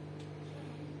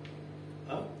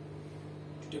 To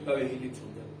take away healing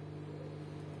from them.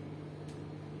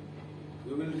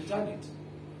 We will return it.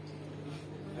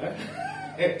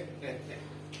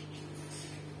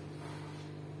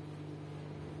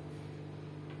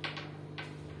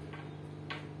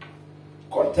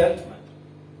 Contentment.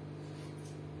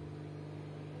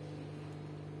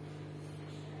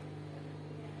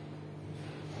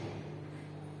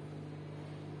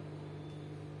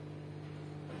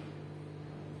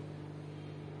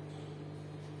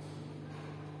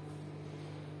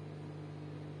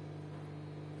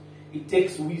 It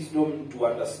takes wisdom to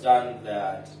understand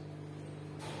that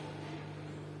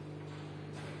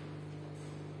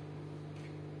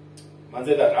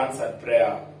Manze, that answered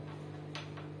prayer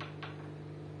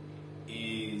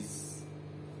is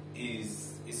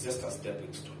just a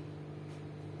stepping stone.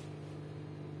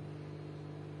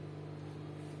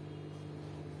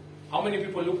 How many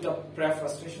people looked up prayer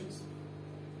frustrations?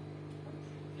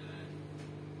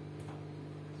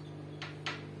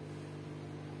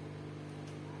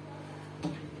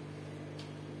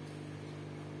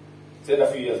 Said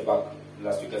a few years back,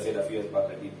 last week I said a few years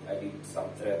back, I did some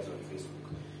threads on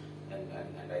Facebook and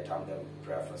I termed them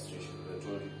prayer frustrations. I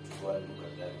told you to go and look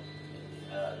at them.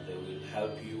 They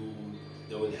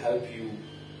will help you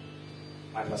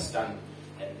understand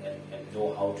and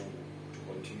know how to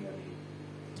continually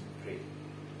pray.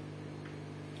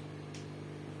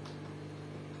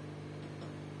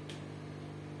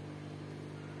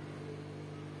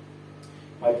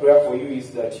 My prayer for you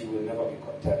is that you will never be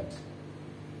content.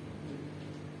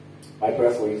 My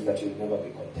prayer for you is that you will never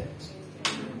be content.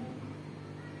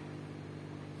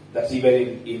 That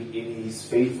even in His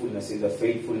faithfulness, in the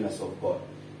faithfulness of God,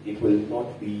 it will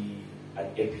not be an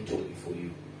epitome for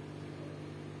you.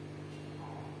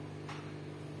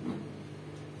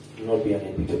 It will not be an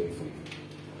epitome for you.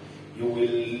 You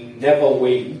will never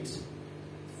wait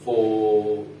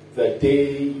for the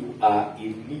day you are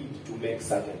in need to make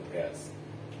certain prayers.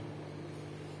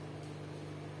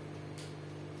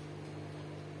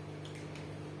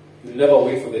 You never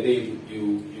wait for the day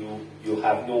you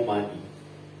have no money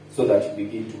so that you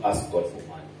begin to ask God for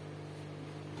money.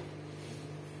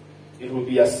 It will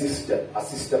be a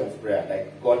system of prayer.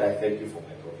 Like, God, I thank you for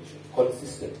my provision.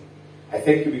 Consistently. I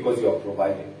thank you because you are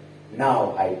providing.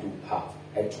 Now I do have.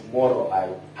 And tomorrow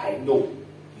I know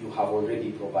you have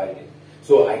already provided.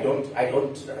 So I don't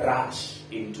rush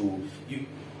into you.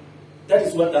 That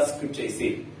is what that scripture is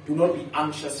saying. Do not be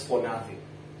anxious for nothing.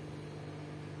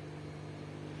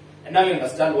 And now you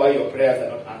understand why your prayers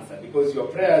are not answered. Because your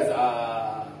prayers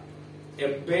are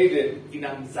embedded in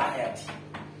anxiety.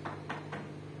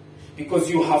 Because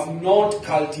you have not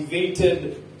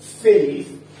cultivated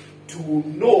faith to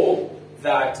know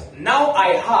that now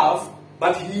I have,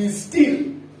 but He is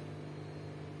still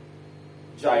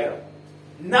Jireh.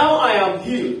 Now I am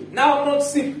healed. Now I'm not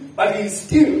sick, but He is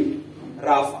still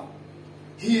Rapha.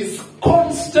 He is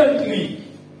constantly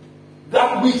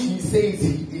that which he says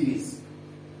he is.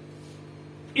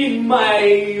 In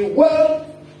my wealth,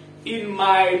 in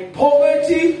my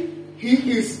poverty,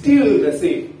 he is still the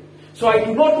same. So I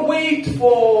do not wait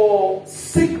for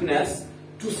sickness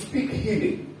to speak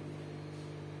healing.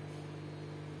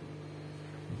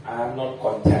 I am not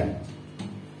content,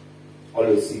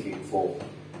 always seeking for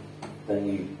the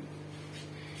new.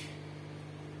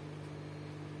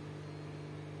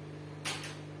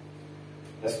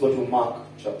 Let's go to Mark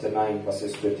chapter 9,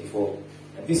 verses 24.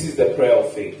 And this is the prayer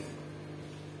of faith.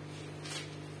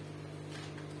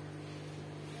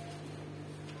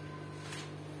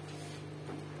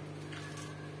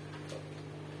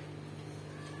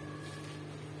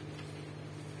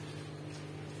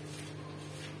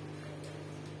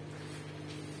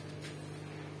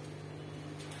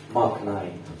 Mark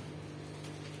 9.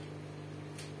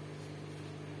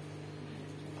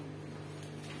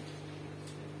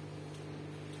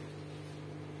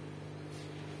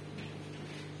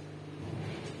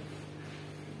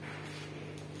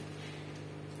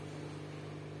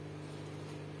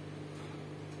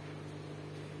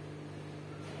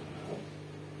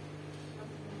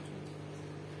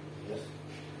 Yes.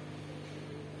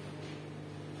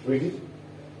 Read it.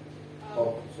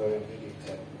 Oh, sorry, I'm reading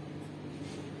it.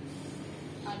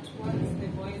 At once the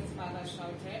boy's father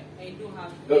shouted, I do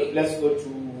have Look, faith. let's go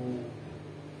to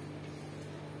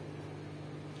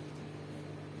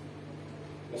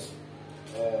let's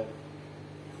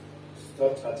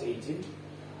start at 18.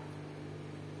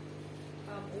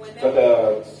 Start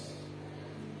at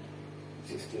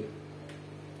 16.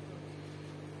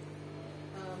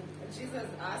 Jesus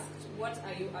asked, what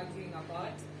are you arguing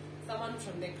about? Someone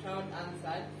from the crowd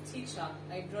answered, Teacher,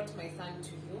 I brought my son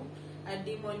to you. A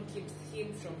demon keeps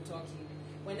him from talking.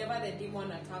 Whenever the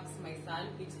demon attacks my son,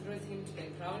 it throws him to the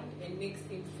ground and makes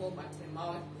him foam at the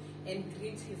mouth and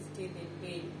grits his teeth in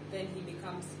pain. Then he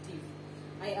becomes stiff.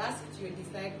 I asked your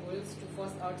disciples to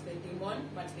force out the demon,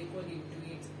 but they couldn't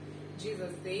do it.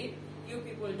 Jesus said, you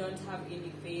people don't have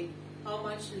any faith. How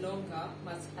much longer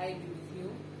must I be with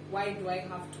you? Why do I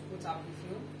have to put up with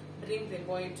you? Bring the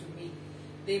boy to me.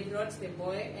 They brought the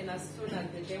boy, and as soon as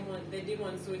the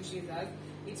demon saw Jesus,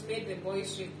 it made the boy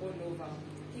shake all over.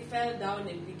 He fell down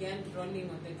and began rolling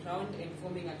on the ground and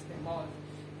foaming at the mouth.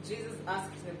 Jesus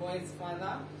asked the boy's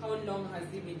father, how long has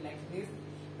he been like this?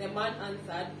 The man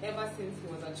answered, ever since he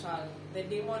was a child. The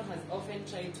demon has often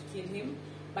tried to kill him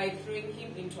by throwing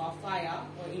him into a fire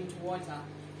or into water.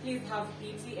 Please have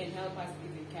pity and help us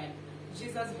if you can.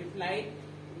 Jesus replied,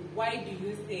 why do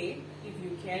you say, if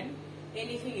you can?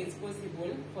 Anything is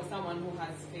possible for someone who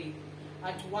has faith.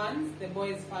 At once, the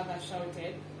boy's father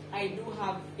shouted, I do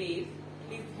have faith.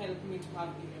 Please help me to have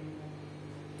even more.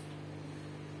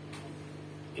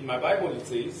 In my Bible it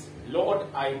says, Lord,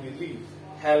 I believe,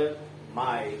 help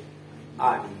my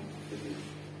unbelief.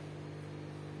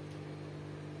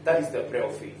 That is the prayer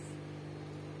of faith.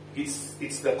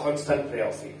 It's the constant prayer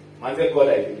of faith. Man said, God,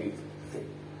 I believe,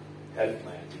 help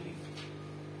my unbelief.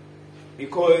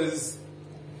 Because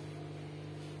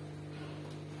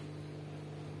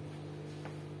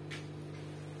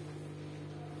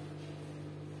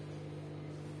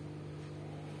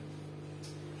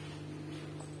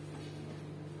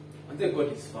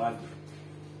God is Father.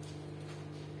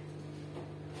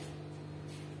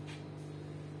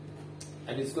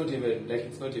 And it's not even a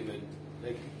joke.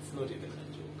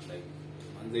 Like,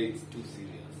 and it's too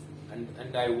serious.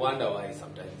 And I wonder why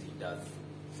sometimes he does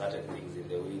certain things in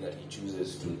the way that he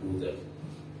chooses to do them.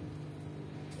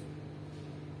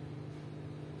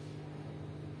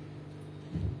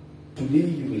 Today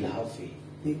you will have faith.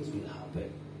 Things will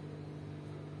happen.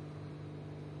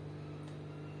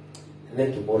 And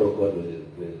then tomorrow God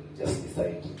will just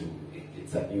decide to,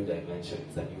 it's a new dimension,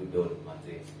 it's a new dawn.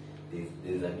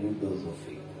 There's a new dose of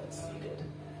faith that's needed.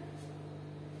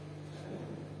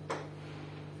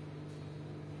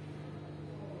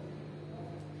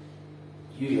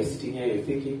 You're sitting here, you're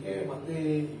thinking, hey, man,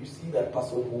 you see that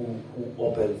person who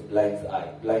opens blind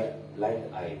eyes.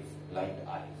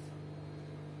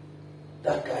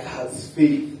 That guy has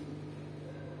faith.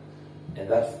 And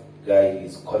that guy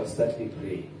is constantly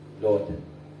praying, Lord,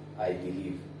 I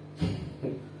believe.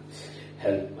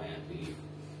 Help my unbelief.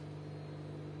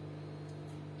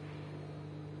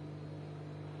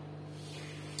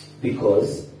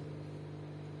 Because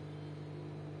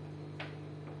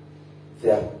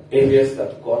there are areas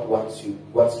that God wants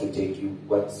to take you,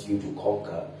 wants you to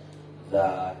conquer,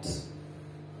 that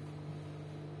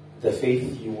the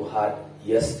faith you had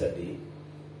yesterday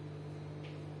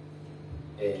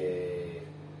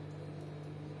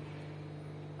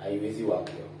haiwezi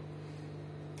wako.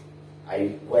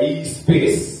 kwa hii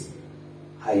space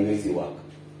haiwezi work.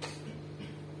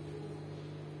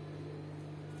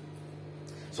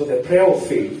 So the prayer of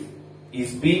faith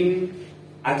is being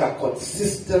at a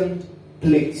consistent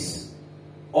place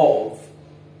of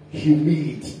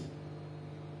humility.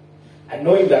 And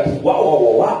knowing that,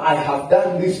 wow, I have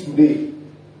done this today.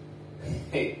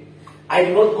 I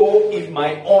do not go in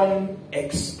my own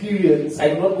experience.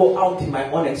 I do not go out in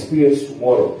my own experience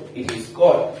tomorrow. It is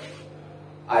God.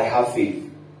 I have faith.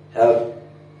 Help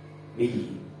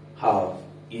me have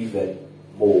even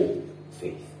more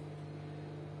faith.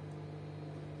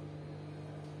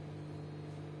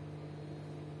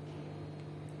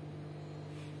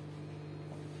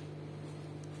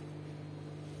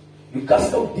 You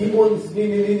cast out demons,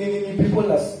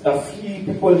 people are free,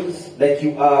 people like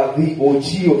you are the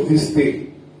OG of this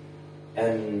thing.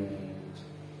 And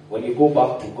when you go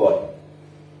back to God,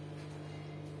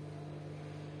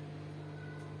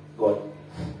 God,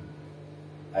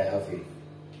 I have faith.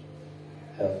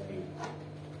 Help me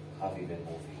have even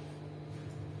more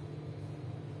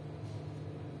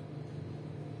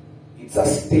faith. It's a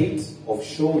state of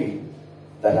showing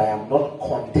that I am not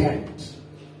content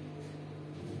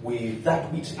with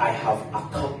that which I have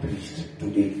accomplished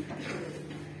today.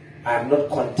 I am not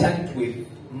content with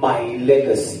my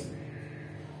legacy.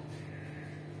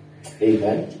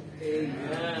 Amen?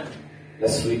 Amen.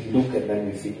 Let's read Luke and then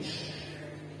we finish.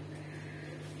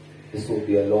 This will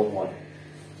be a long one.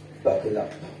 Buckle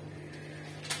up.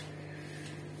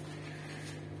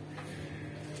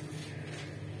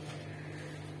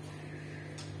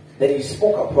 Then he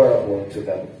spoke a parable to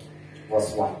them.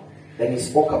 Verse 1. Then he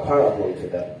spoke a parable to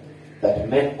them, that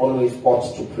men always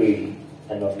ought to pray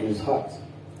and not lose heart.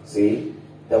 See,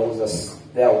 there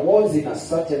was in a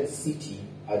certain city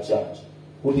a judge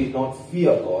who did not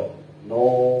fear God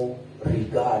nor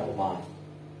regard man.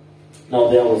 Now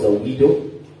there was a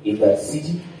widow in that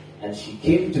city, and she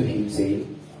came to him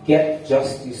saying, "Get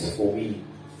justice for me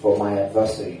from my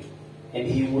adversary." And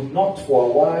he would not for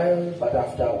a while, but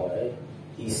after a while,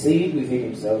 he said within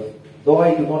himself, "Though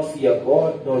I do not fear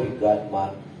God nor regard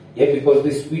man, yet because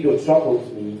this widow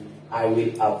troubles me, I will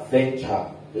avenge her,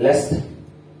 lest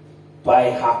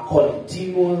by her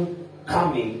continual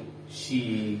coming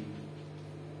she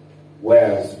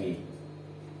wears me.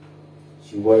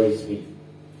 She worries me.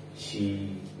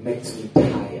 She makes me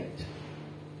tired."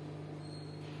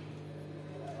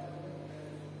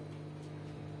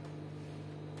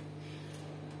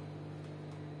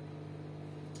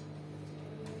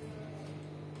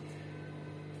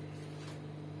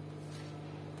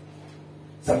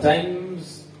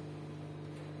 Sometimes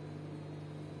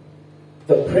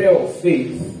the prayer of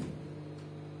faith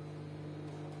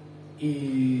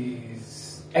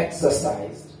is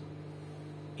exercised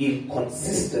in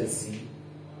consistency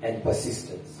and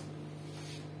persistence.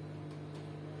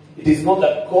 It is not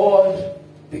that God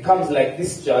becomes like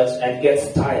this judge and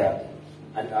gets tired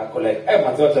and like,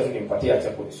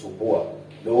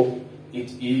 no,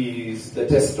 it is the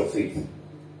test of faith.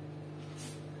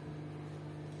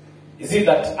 Is it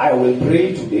that I will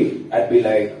pray today and be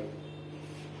like,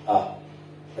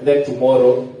 and then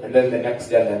tomorrow, and then the next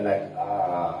day, and then like,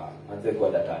 and then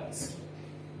God attacks.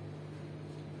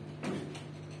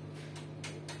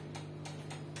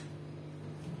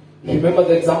 Remember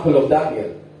the example of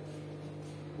Daniel,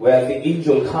 where the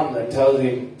angel comes and tells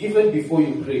him, even before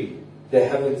you pray, the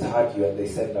heavens heard you and they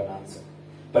sent an answer.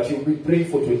 But you'll be praying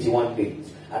for 21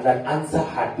 days, and an answer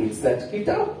had been sent. It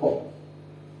happened.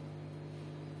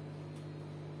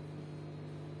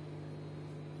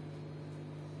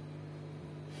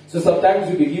 So sometimes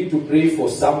you begin to pray for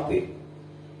something,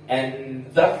 and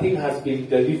that thing has been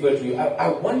delivered to you. I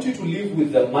want you to live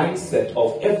with the mindset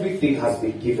of everything has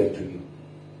been given to you.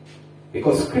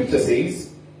 Because Scripture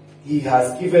says, He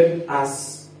has given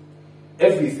us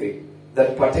everything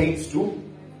that pertains to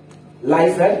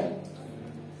life and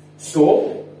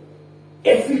so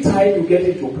every time you get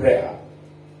into prayer,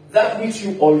 that which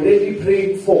you already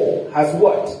prayed for has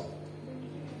what?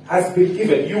 Has been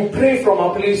given. You pray from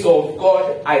a place of,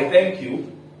 God, I thank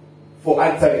you for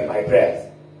answering my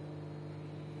prayers.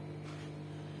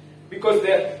 Because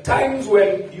there are times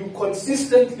when you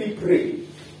consistently pray,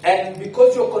 and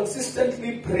because you're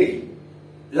consistently praying,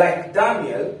 like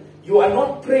Daniel, you are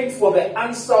not praying for the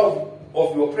answer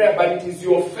of your prayer, but it is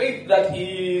your faith that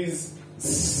is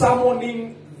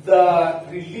summoning the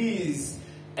release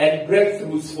and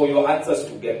breakthroughs for your answers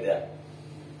to get there.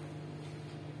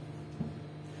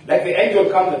 Like the angel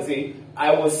comes and says,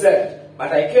 I was sent,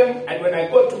 but I came, and when I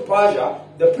got to Persia,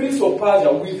 the prince of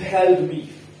Persia withheld me.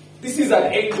 This is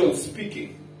an angel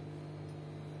speaking.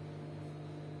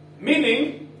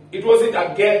 Meaning, it wasn't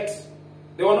a get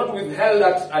They were not withheld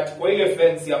at kwa ile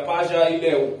fence ya pasha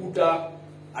ile ukuta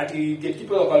ati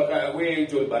gatekeeper we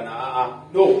angel bana.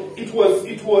 No, it was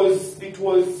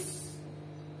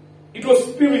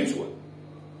spiritual.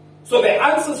 So the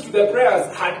answers to the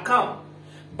prayers had come,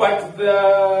 but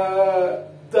the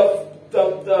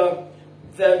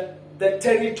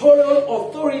territorial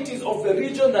authorities of the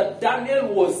region that Daniel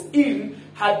was in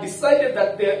had decided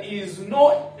that there is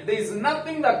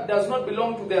nothing that does not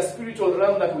belong to their spiritual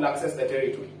realm that will access the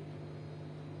territory.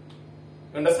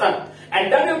 You understand? And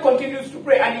Daniel continues to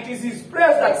pray, and it is his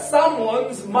prayers that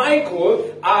summons Michael,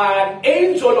 an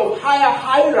angel of higher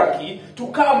hierarchy,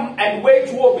 to come and wage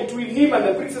war between him and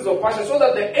the princes of Persia, so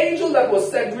that the angel that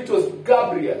was sent, which was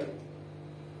Gabriel.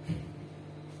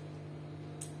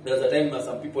 There was a time when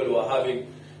some people were having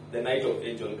the night of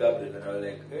Angel Gabriel, and I was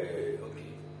like, hey,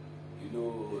 okay, you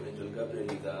know, Angel Gabriel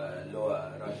is a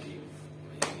lower ranking.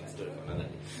 Story for another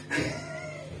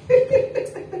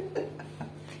day.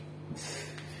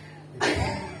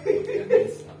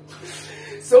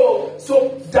 So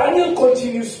Daniel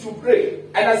continues to pray,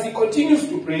 and as he continues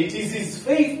to pray, it is his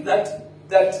faith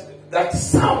that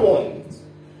summoned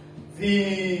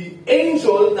the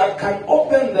angel that can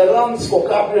open the realms for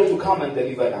Gabriel to come and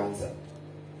deliver an answer.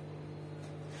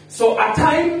 So at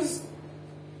times,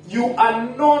 you are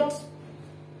not.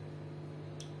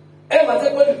 Hey, man,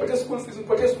 say, pay school fees,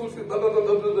 blah, blah,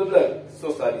 blah, blah.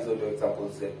 So sad is all the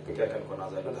examples. I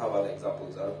don't have other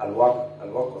examples. I'll work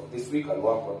on this week. I'll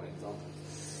work on examples.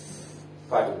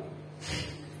 Pardon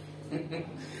me.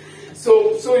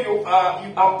 So you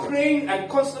are praying and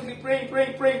constantly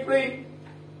praying.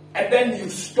 And then you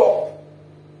stop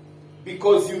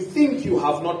because you think you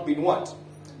have not been what?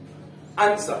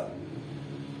 Answered.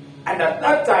 And at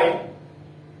that time,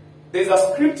 there's a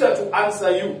scripture to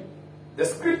answer you. The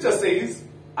scripture says,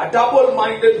 a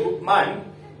double-minded man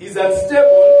is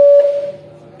unstable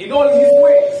in all his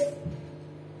ways.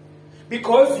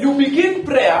 Because you begin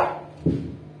prayer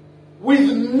with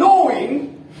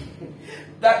knowing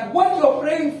that what you're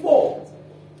praying for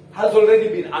has already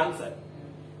been answered.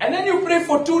 And then you pray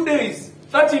for 2 days,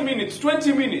 30 minutes,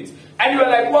 20 minutes, and you're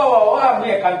like, wow, I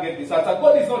can't get this answer.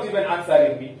 God is not even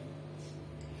answering me.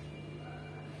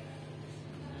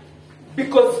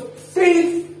 Because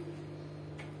faith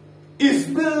is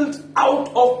built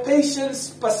out of patience,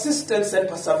 persistence, and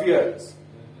perseverance.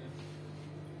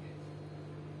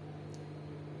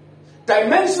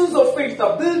 Dimensions of faith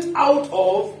are built out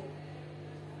of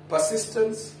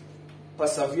persistence,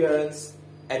 perseverance,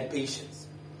 and patience.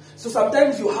 So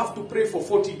sometimes you have to pray for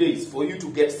 40 days for you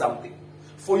to get something,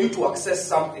 for you to access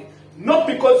something. Not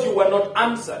because you were not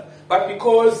answered, but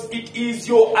because it is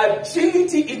your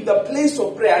agility in the place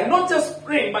of prayer. Not just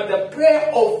praying, but the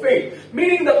prayer of faith.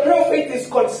 Meaning the prayer of faith is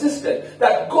consistent.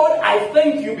 That God, I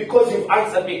thank you because you've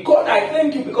answered me. God, I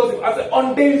thank you because you've answered.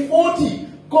 On day 40,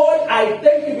 God, I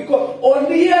thank you because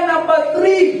on year number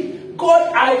 3,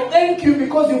 God, I thank you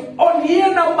because you've on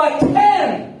year number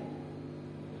 10.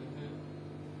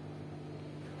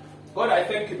 God, I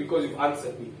thank you because you've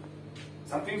answered me.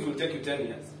 Some things will take you 10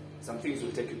 years. Some things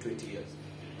will take you 20 years.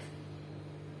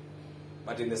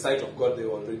 But in the sight of God, they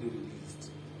were already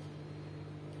released.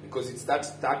 Because it's that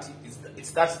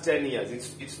 10 years.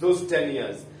 It's those 10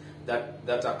 years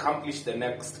that accomplish the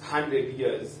next 100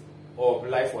 years of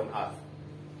life on earth.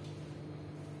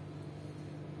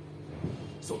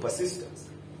 So persistence.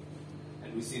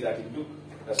 And we see that in Luke.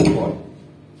 Let's go on.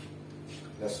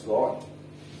 Let's go on.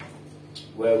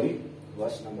 Where are we?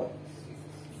 Verse number?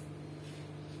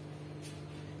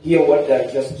 Hear what the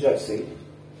just judge said.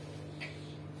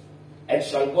 And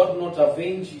shall God not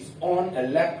avenge his own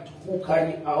elect who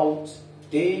carry out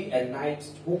day and night,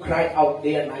 who cry out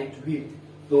day and night to him,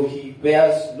 though he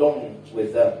bears long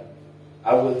with them?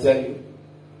 I will tell you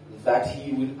that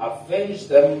he will avenge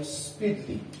them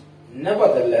speedily.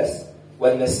 Nevertheless,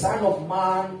 when the Son of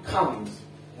Man comes,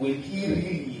 will he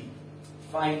really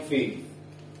find faith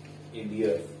in the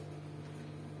earth?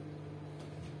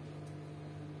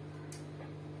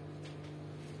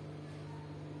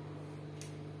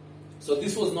 So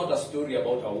this was not a story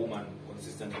about a woman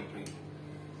consistently praying.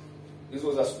 This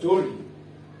was a story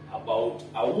about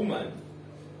a woman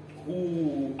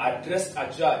who addressed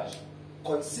a judge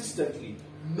consistently,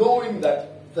 knowing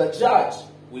that the judge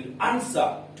will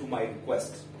answer to my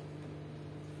request.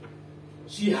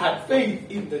 She had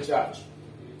faith in the judge.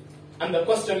 And the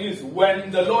question is, when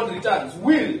the Lord returns,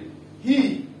 will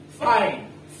he find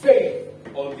faith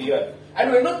on the earth?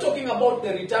 And we're not talking about the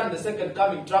return, the second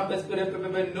coming, trumpets,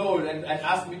 no, and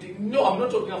ask meeting. No, I'm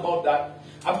not talking about that.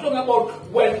 I'm talking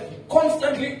about when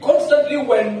constantly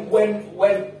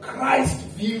when Christ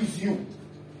views you,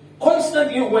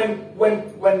 Constantly,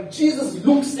 when Jesus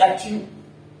looks at you,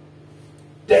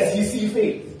 does he see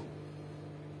faith?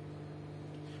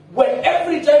 When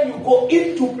every time you go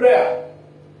into prayer,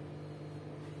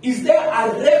 is there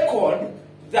a record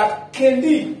that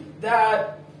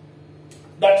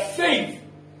that faith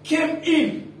came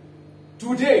in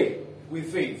today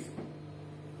with faith?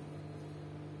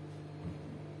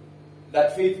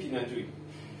 That faith can do it.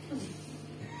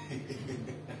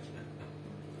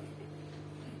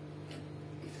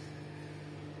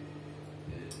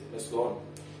 Let's go on.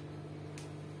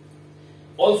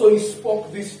 Also, he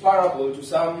spoke this parable to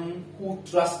some who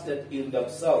trusted in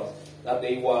themselves that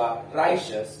they were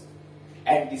righteous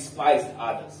and despised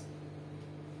others.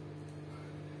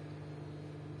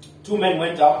 2 men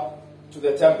went up to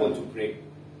the temple to pray,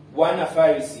 one a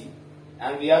Pharisee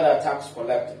and the other a tax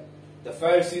collector. The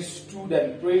Pharisee stood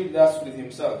and prayed thus with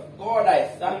himself, God, I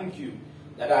thank you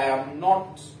that I am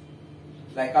not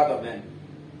like other men,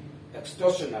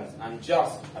 extortioners,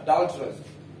 unjust, adulterers,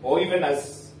 or even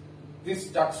as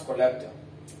this tax collector.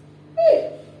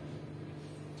 Hey!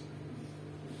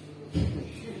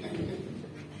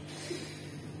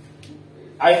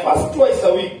 I fast twice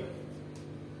a week.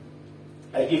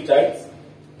 I give tithes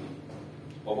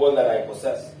of all that I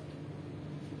possess.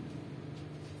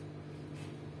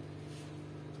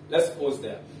 Let's pause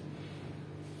there.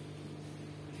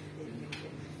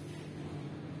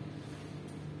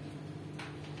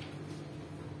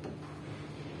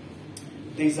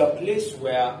 There's a place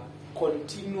where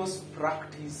continuous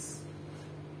practice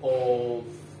of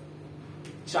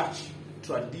church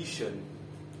tradition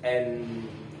and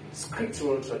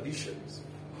scriptural traditions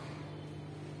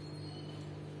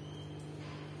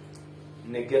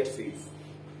negate faith.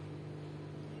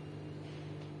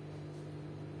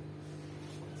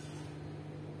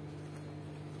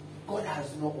 God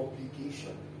has no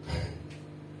obligation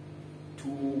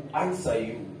to answer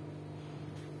you,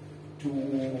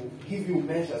 to give you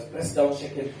measures, pressed down,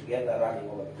 shaken together, running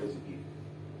over because you give.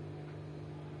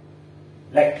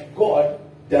 Like God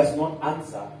does not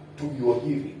answer to your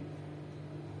giving.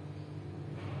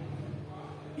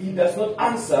 He does not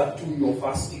answer to your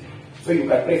fasting. So you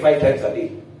can pray 5 times a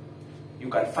day. You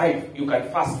can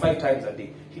fast 5 times a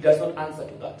day. He does not answer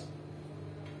to that.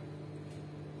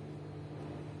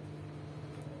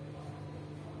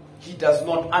 He does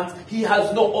not answer. He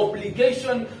has no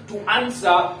obligation to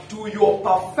answer to your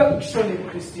perfection in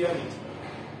Christianity.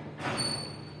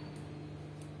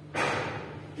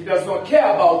 He does not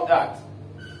care about that.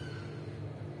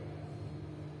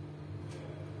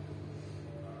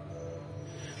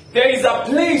 There is a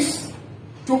place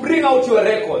to bring out your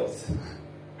records.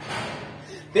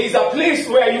 There is a place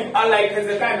where you are like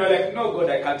Hezekiah, you're like, no, God,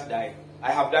 I can't die.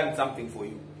 I have done something for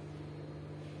you.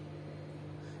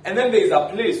 And then there is a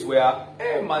place where,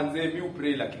 hey man, you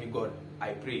pray like me, God. I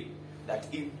pray that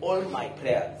in all my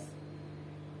prayers,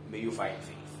 may you find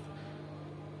faith.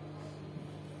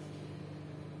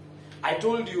 I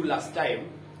told you last time,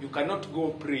 you cannot go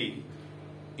pray.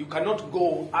 You cannot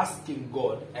go asking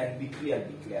God and decree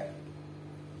and declare.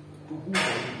 To whom are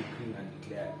you decreeing and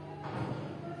declaring?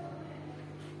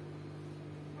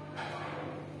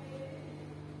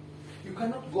 You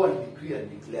cannot go and decree and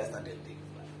declare certain things.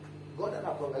 God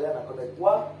anakuangalia na kwenda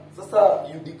kwa sasa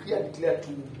you decree and declare to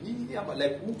me ama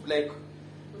like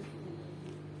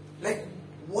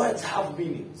words have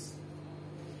meanings.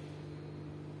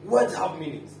 Words have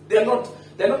meanings. They're not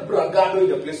bragado in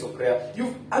the place of prayer.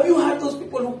 Have you heard those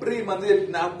people who pray and they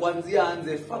na kuanzia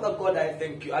anze, Father God, I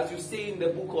thank you, as you say in the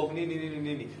book of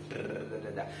nini,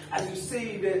 as you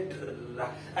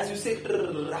say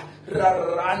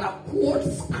ana quote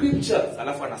scriptures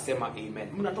alafu anasema amen.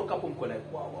 Mnatoka hapo mko like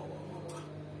wow.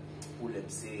 Ule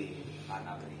mzee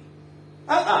ana pray.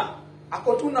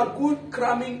 Akotuna good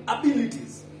cramming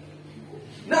abilities.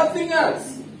 Nothing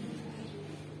else.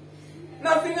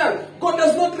 Nothing else. God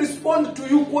does not respond to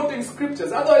you quoting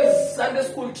scriptures. Otherwise, Sunday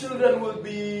school children will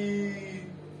be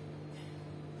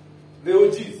the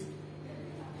OGs.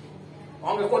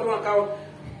 Wangekuwa tunakao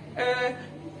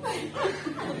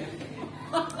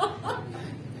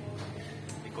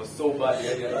because so bad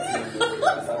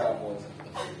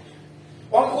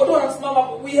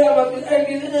we have a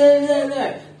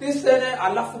this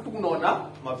alafu tunaona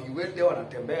maviwete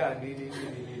wanatembea nini.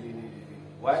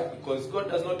 Why? Because God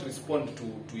does not respond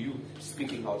to you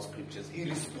speaking out scriptures. He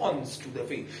responds to the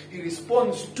faith. He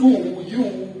responds to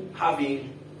you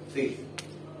having faith.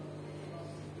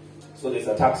 So there's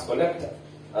a tax collector.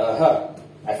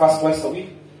 I fast twice a week.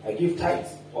 I give tithes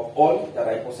of all that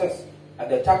I possess. And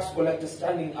the tax collector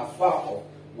standing afar off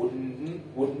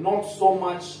would not so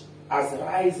much as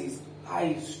raise his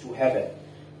eyes to heaven,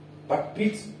 but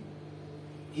beat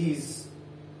his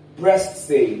breast,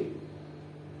 saying,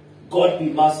 God be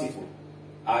merciful.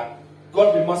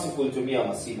 God be merciful to me,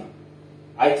 I'm a sinner.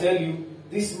 I tell you,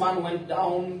 this man went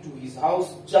down to his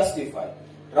house justified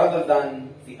rather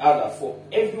than the other. For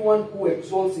everyone who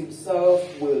exalts himself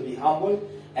will be humbled,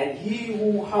 and he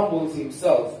who humbles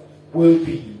himself will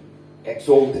be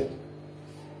exalted.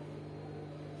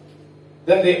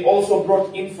 Then they also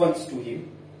brought infants to him,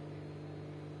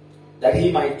 that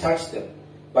he might touch them.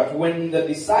 But when the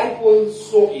disciples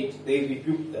saw it, they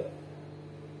rebuked them.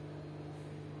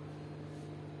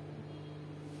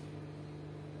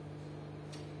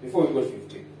 Before we go to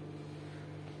 15.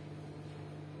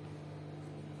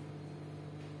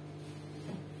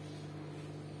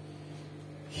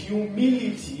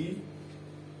 Humility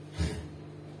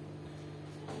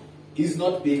is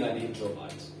not being an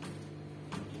introvert.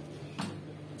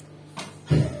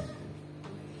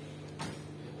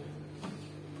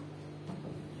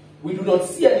 We do not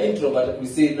see an introvert and we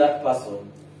say that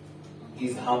person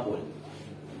is humble.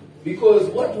 Because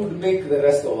what would make the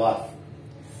rest of us?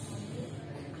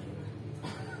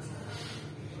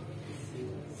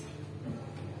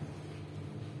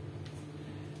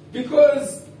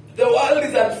 Because the world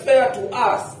is unfair to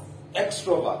us,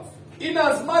 extroverts. In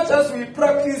as much as we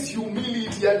practice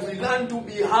humility and we learn to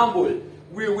be humble,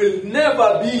 we will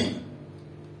never be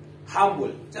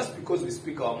humble. Just because we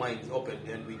speak our minds open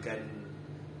and we can.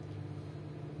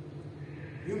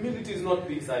 Humility is not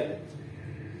being silent.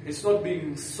 It's not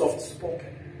being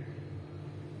soft-spoken.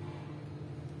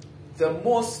 The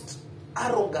most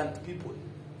arrogant people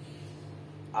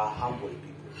are humble people.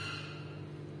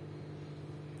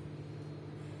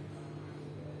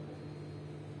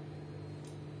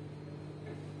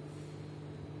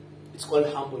 It's called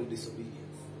humble disobedience.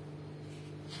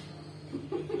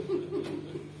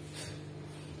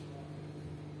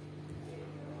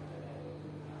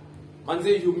 Man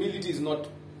say humility is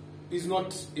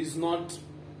not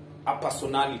a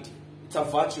personality. It's a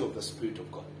virtue of the Spirit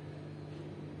of God.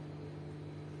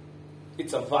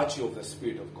 It's a virtue of the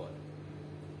Spirit of God.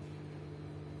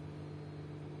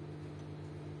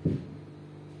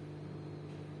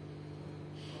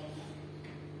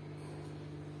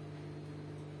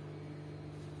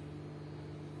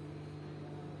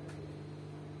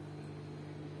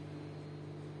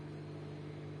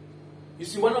 You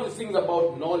see, one of the things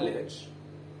about knowledge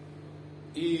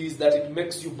is that it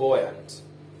makes you buoyant.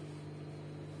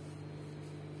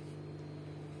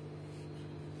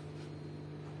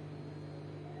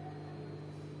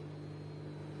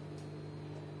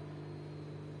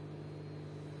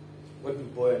 What do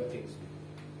buoyant things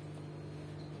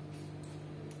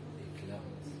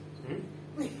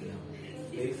do?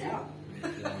 They flam.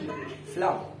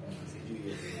 Flam.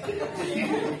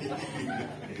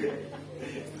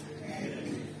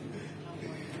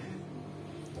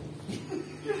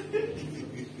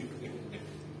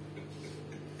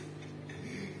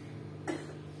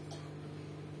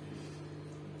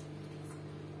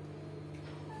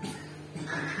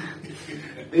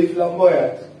 They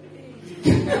flamboyant.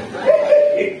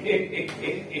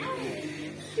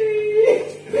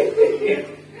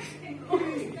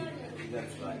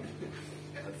 That's fine.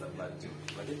 That's a bad joke.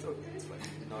 But it's okay. It's fine.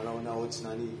 No, it's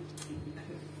nani.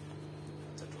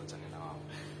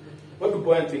 What do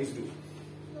buoyant things do?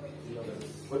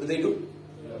 What do?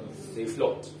 They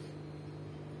float.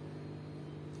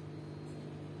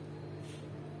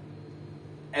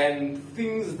 And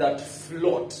things that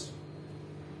float,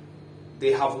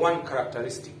 they have one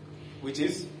characteristic, which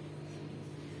is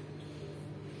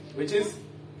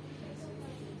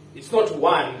it's not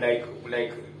one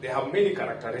like they have many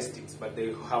characteristics, but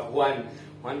they have one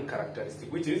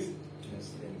characteristic, which is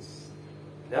dense.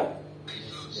 Yeah?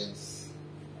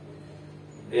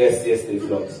 Yes, they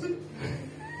float.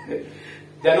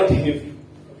 They are not heavy.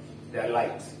 They are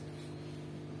light.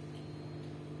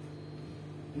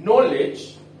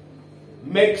 Knowledge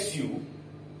makes you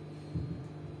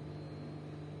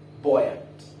buoyant.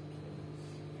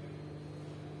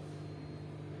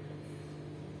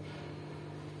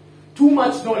 Too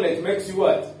much knowledge makes you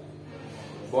what?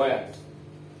 Buoyant.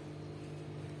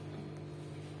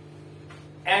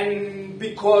 And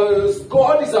because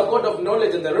God is a God of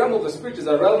knowledge and the realm of the Spirit is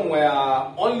a realm where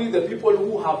only the people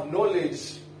who have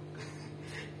knowledge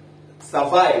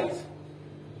survive,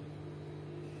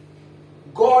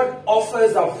 God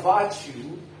offers a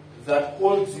virtue that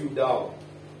holds you down.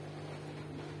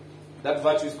 That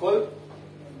virtue is called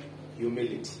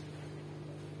humility.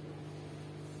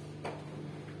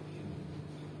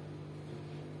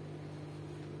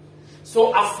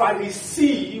 So a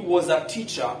Pharisee was a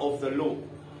teacher of the law.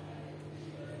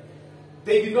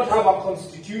 They did not have a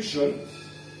constitution.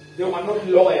 They were not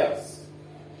lawyers.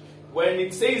 When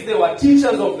it says they were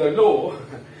teachers of the law,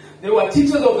 they were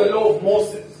teachers of the law of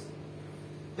Moses.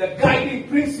 The guiding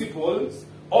principles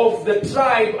of the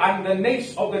tribe and the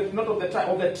nation of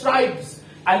the tribes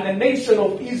and the nation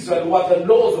of Israel were the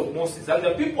laws of Moses. And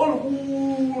the people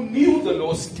who knew the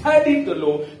law, studied the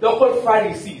law, they were called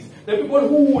Pharisees. The people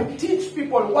who would teach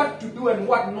people what to do and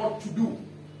what not to do,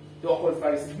 they were called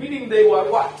Pharisees. Meaning they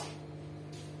were what?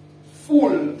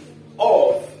 Full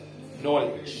of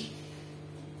knowledge.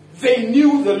 They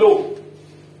knew the law.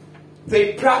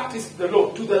 They practiced the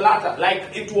law to the latter,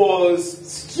 like it was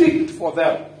strict for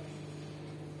them.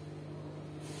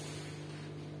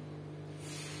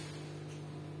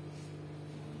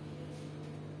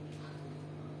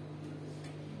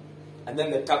 And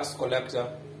then the tax collector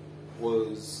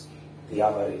was The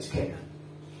average Kenyan.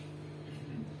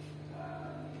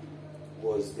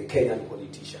 Was the Kenyan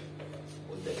politician.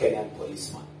 Was the Kenyan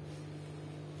policeman.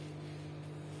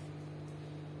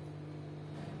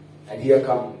 And here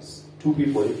comes two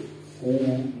people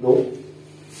who know.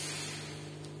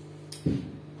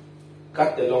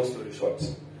 Cut the long story short.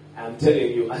 I'm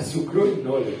telling you, as you grow in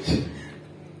knowledge,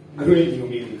 grow in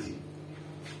humility.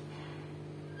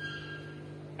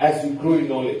 As you grow in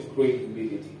knowledge, grow in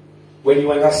humility. When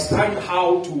you understand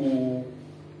how to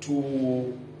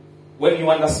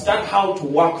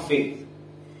work faith,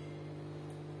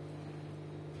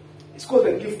 it's called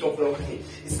the gift of the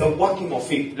faith. It's the working of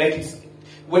faith.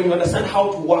 When you understand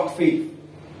how to work faith,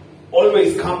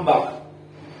 always come back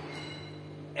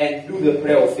and do the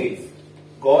prayer of faith.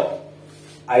 God,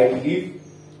 I believe,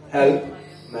 help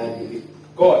my belief.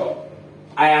 God,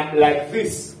 I am like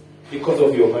this because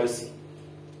of your mercy.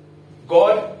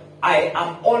 God, I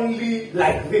am only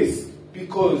like this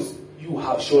because you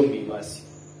have shown me mercy.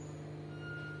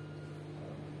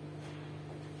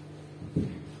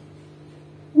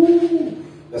 Woo.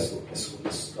 Let's go.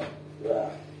 Yeah.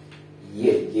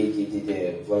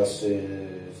 Verse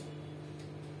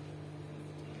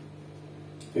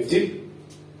 15.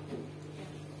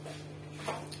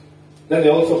 Then they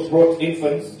also brought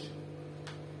infants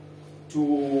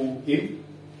to him,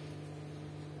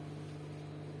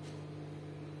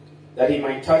 that he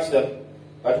might touch them.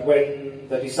 But when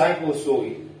the disciples saw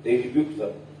it, they rebuked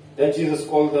them. Then Jesus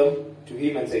called them to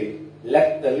him and said,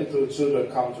 "Let the little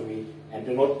children come to me, and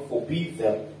do not forbid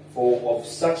them, for of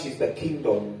such is the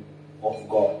kingdom of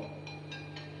God.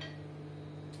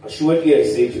 Assuredly I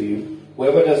say to you,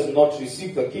 whoever does not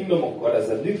receive the kingdom of God as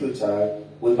a little child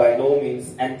will by no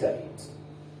means enter it."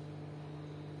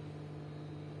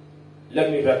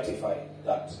 Let me rectify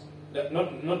that.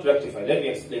 Not rectify, let me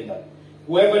explain that.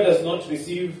 Whoever does not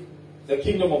receive the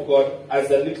kingdom of God as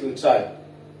a little child.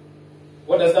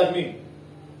 What does that mean?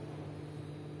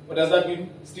 What does that mean,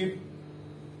 Steve?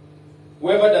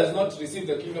 Whoever does not receive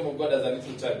the kingdom of God as a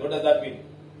little child, what does that mean?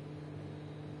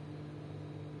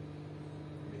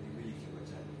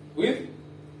 With?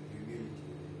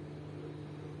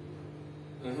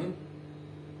 Mm-hmm.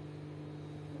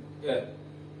 Yeah.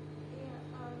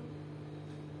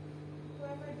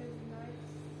 Whoever does not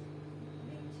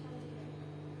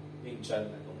Being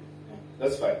childlike. Yeah,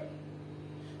 that's fine.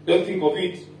 Don't think of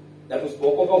it that was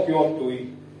pokoka ukiwa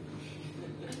mtoi.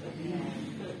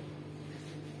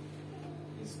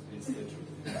 It's the truth.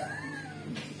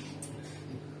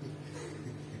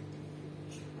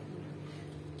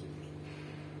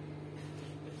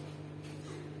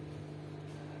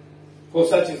 For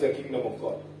such is the kingdom of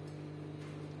God.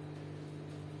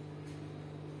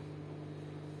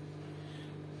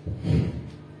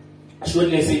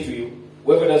 Assuredly I say to you,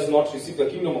 whoever does not receive the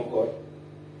kingdom of God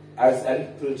as a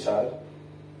little child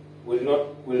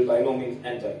will by no means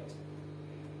enter it.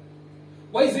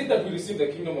 Why is it that we receive the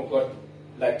kingdom of God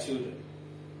like children?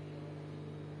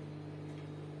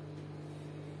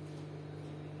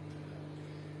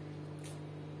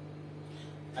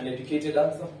 An educated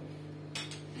answer?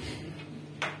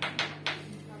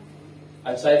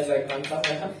 A childlike answer?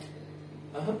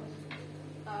 I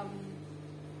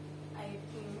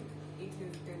think it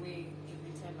is the way if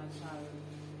you tell a child,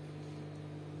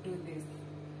 do this,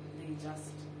 they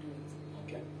just do it.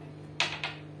 Okay.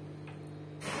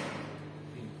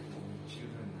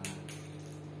 Children are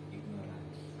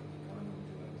ignorant. One of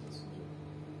the ones is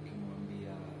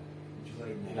ukimwambia jua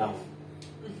Enough.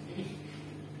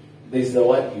 This is the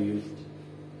word you used.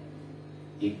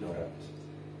 Ignorant.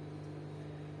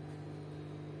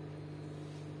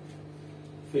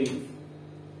 Faith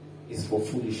is for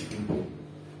foolish people.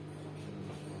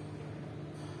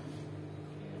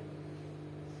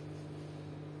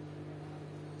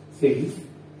 Faith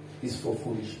is for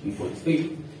foolish people.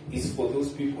 Faith is for those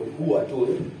people who are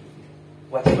told,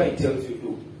 whatever it tells you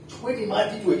do, chukueni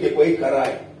maji tuweke kwa hii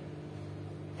karai,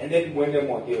 and then mwende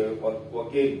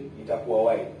wageni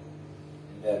itakuwa wine,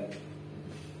 and then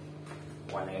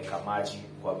wanaweka maji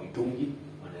kwa mitungi,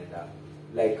 wanaenda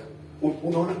like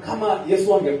unaona kama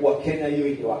Yesu angekuwa Kenya hiyo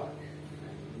ingewaka.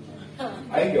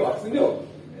 Haingewaka, ndio?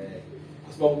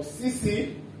 Kwa sababu sisi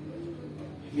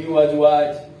ni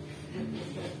wajuaji.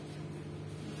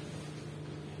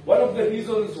 One of the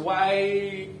reasons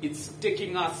why it's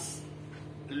taking us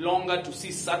longer to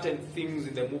see certain things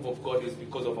in the move of God is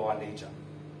because of our nature.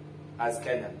 As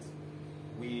Kenyans,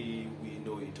 we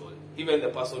know it all. Even the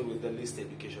person with the least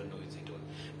education knows it all.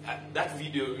 That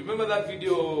video, remember that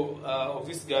video of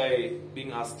this guy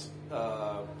being asked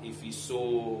if he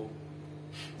saw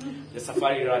the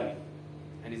safari rally?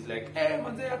 And he's like,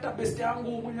 manze hata best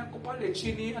yangu mwenye ako pale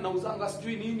chini anauzanga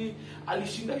sijui nini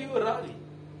alishinda hiyo rally.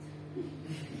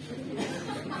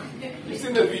 You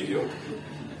seen the video?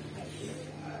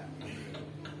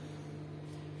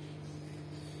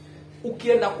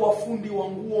 Ukienda kwa fundi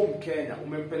wa nguo Mkenya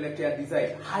umempelekea design,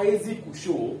 haezi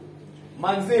kushow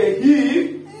manze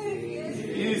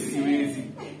hii siwezi.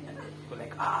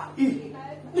 Like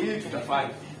hii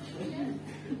tutafanya.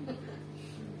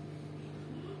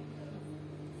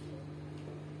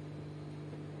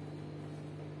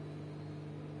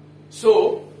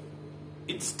 So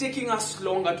it's taking us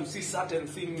longer to see certain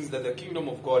things that the kingdom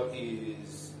of God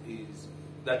is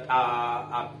that are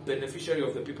a beneficiary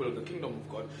of the people of the kingdom of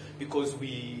God, because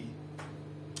we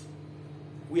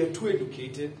are too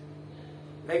educated.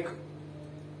 Like,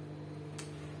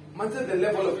 imagine the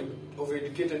level of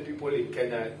educated people in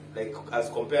Kenya, like as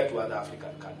compared to other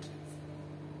African countries.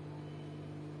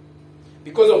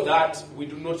 Because of that, we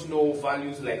do not know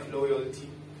values like loyalty.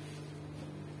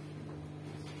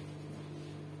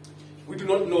 We do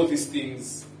not know these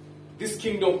things, these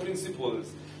kingdom principles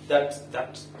that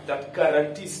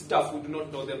guarantee stuff. We do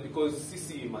not know them because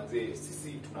sisi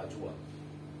tunajua.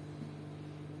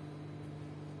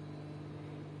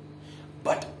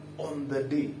 But on the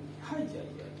day,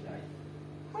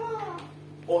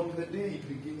 on the day it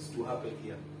begins to happen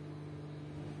here.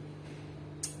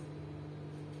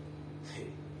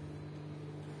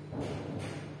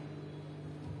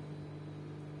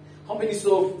 How many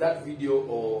saw that video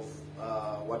of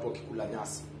watu wakikula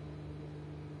nyasi?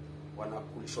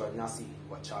 Wanakulishwa nyasi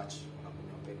kwa church,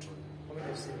 wanakunywa petrol. How many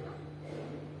have seen that?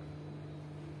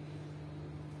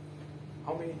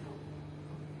 How many?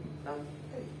 None?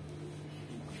 Hey.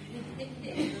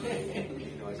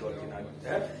 You know what's working out?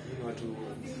 You know what to...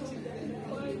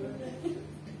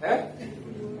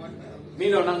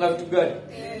 Mimi naonanga vitu gani?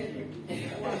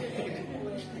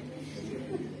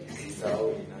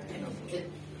 So,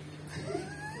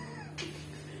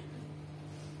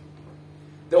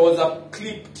 there was a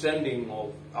clip trending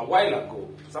of a while ago,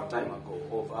 some time ago,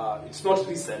 of it's not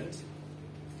recent,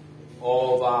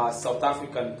 of a South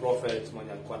African prophet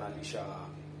mwenye alikuwa analisha,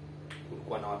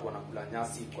 kulikuwa na watu wanakula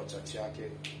nyasi kwa church yake,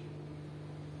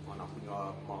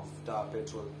 wanakunywa mafuta,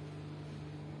 petrol.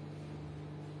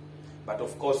 But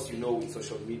of course, you know, with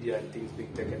social media and things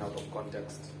being taken out of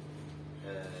context,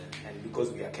 and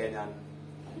because we are Kenyan,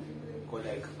 go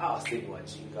like, say ni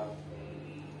wajinga.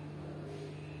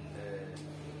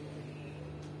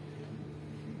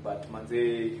 But manze,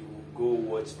 you go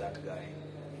watch that guy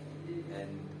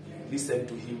and you listen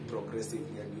to him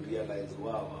progressively and you realize,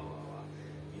 wow,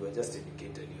 you are just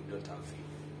educated, you don't have faith.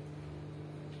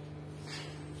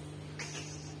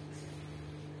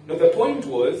 No, the point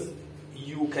was,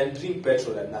 you can drink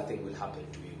petrol and nothing will happen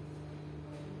to you.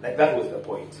 Like, that was the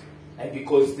point. And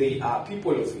because they are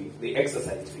people of faith, they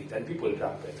exercise faith, and people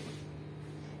drank petrol.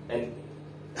 And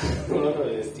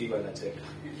Steve and Acheka.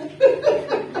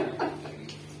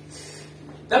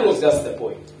 That was just the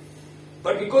point.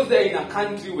 But because they're in a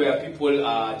country where people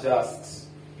are just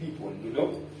people, you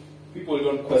know, people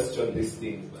don't question these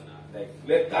things.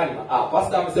 Like,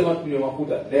 pastor amesema tunywe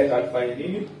mafuta, let us find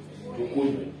nini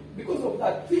tukunywe. Because of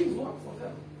that, things work for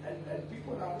them. And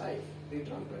people are like, they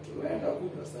drank petrol, and a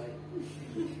good side.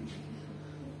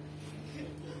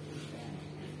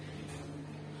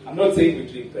 I'm not saying we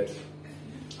drink petrol.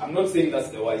 I'm not saying that's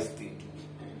the wise thing to do.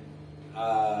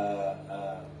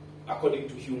 According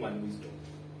to human wisdom.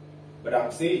 But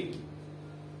I'm saying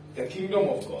the kingdom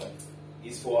of God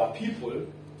is for a people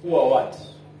who are what?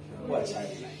 Who are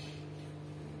childlike.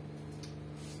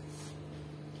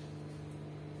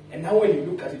 And now when you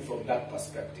look at it from that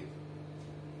perspective,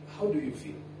 how do you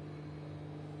feel?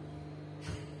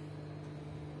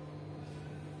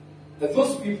 That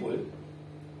those people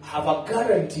have a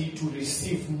guarantee to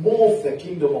receive more of the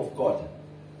kingdom of God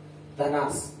than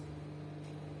us.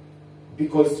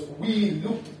 Because we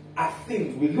look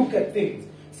at things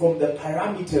from the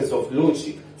parameters of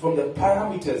logic, from the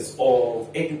parameters of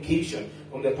education,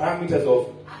 from the parameters of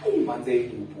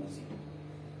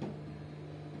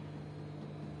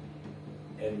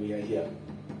and we are here.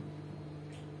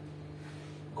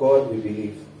 God, we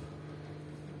believe.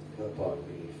 Help our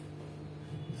belief.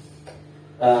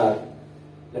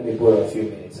 Let me borrow a few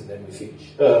minutes and then we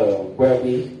finish. Where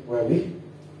are we?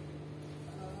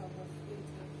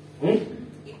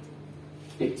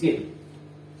 18.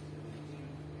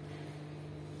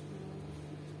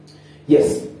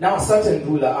 Yes. Now a certain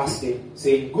ruler asked him,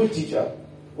 saying, Good teacher,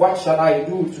 what shall I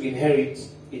do to inherit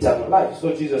eternal life?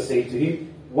 So Jesus said to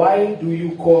him, Why do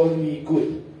you call me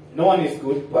good? No one is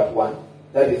good but one,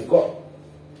 that is God.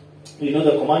 You know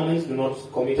the commandments: do not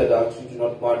commit adultery, do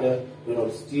not murder, do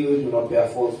not steal, do not bear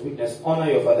false witness, honor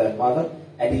your father and mother.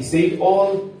 And he said,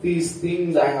 All these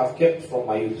things I have kept from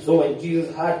my youth. So when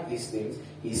Jesus heard these things,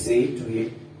 he said to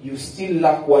him, You still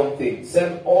lack one thing.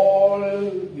 Sell all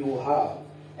you have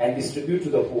and distribute to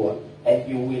the poor, and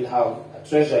you will have a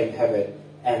treasure in heaven,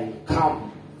 and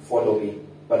come, follow me.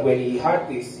 But when he heard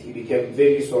this, he became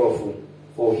very sorrowful,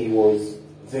 for he was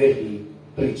very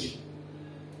rich.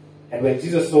 And when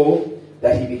Jesus saw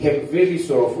that he became very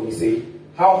sorrowful, he said,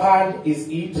 How hard is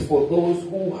it for those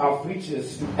who have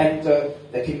riches to enter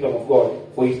the kingdom of God?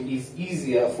 For it is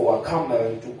easier for a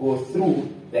camel to go through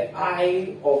the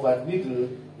eye of a needle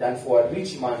than for a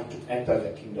rich man to enter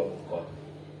the kingdom of God.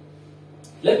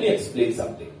 Let me explain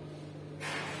something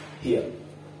here.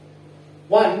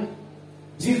 One,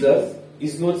 Jesus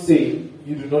is not saying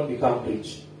you do not become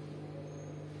rich.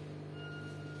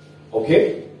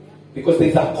 Okay? Because there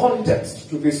is a context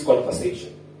to this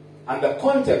conversation. And the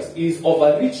context is of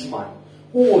a rich man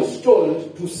who was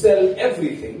told to sell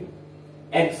everything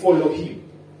and follow him.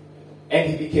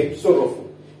 And he became sorrowful.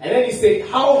 And then he said,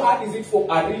 How hard is it for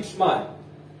a rich man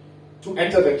to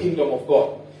enter the kingdom of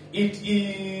God? It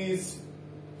is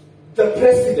the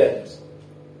president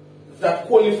that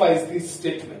qualifies this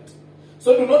statement.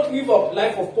 So do not live a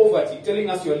life of poverty telling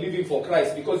us you're living for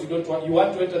Christ because you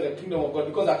want to enter the kingdom of God,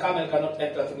 because a camel cannot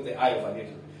enter through the eye of a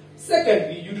needle.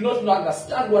 Secondly, you do not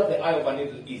understand what the eye of a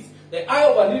needle is. The eye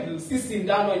of a needle si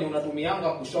sindano yenye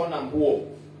unatumianga kushona nguo.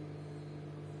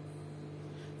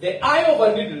 The eye of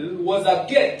a needle was a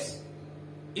gate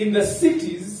in the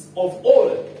cities of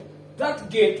old. That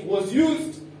gate was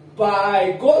used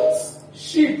by goats,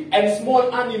 sheep, and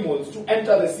small animals to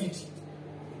enter the city.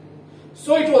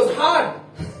 So it was hard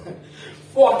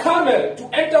for a camel to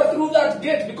enter through that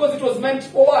gate because it was meant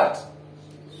for what?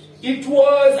 It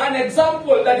was an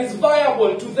example that is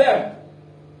viable to them.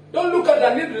 Don't look at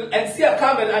the needle and see a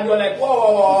camel and you're like,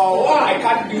 wow, I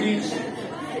can't be rich.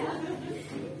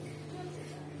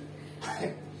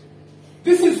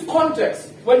 This is context.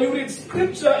 When you read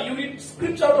scripture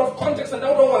out of context and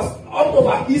out of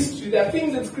a history. There are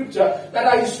things in scripture that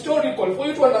are historical. For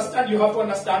you to understand, you have to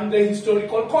understand the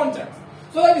historical context.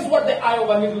 So that is what the eye of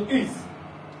a needle is.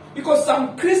 Because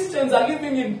some Christians are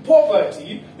living in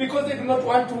poverty because they do not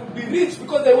want to be rich,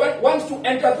 because they want to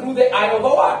enter through the eye of a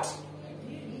what?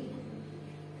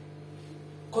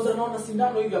 Because anaona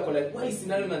sindano hivi ako like, why is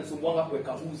sindano inanisumbuanga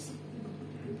kuweka uzi?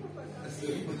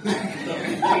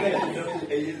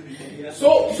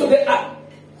 So they are,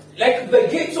 like, the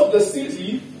gates of the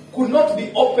city could not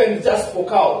be opened just for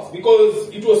cows because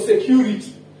it was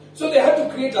security. So they had to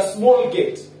create a small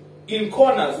gate in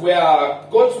corners where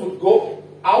goats would go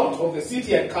out of the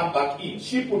city and come back in.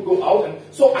 Sheep would go out, and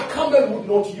so a camel would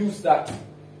not use that.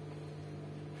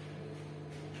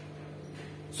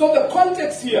 So the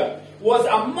context here was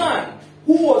a man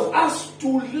who was asked to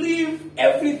leave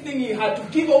everything he had, to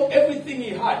give up everything he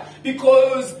had,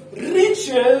 because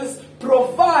riches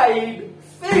provide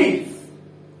faith.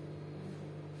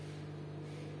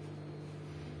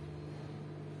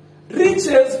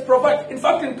 Riches provide. In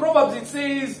fact, in Proverbs it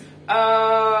says,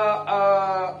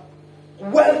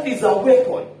 wealth is a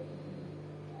weapon.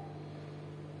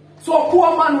 So a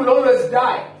poor man will always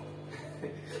die.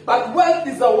 But wealth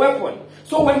is a weapon.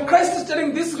 So when Christ is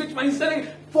telling this rich man, he's telling,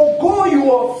 forgo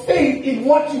your faith in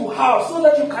what you have so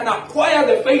that you can acquire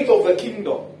the faith of the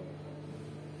kingdom.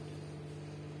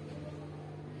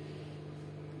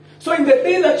 So in the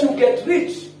day that you get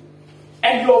rich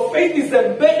and your faith is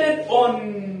embedded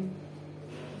on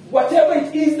whatever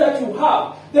it is that you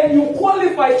have, then you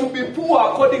qualify to be poor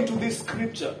according to this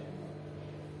scripture.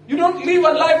 You don't live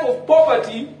a life of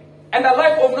poverty and a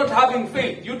life of not having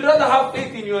faith. You'd rather have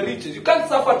faith in your riches. You can't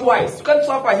suffer twice. You can't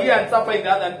suffer here and suffer in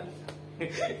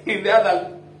the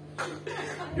other.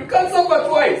 You can't suffer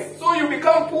twice. So you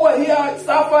become poor here,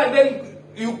 suffer, and then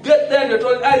you get there and you're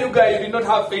told, you guys, you did not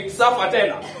have faith, suffer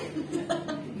then.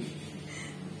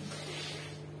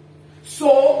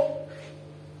 So,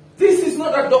 this is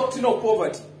not a doctrine of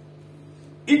poverty.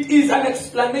 It is an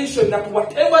explanation that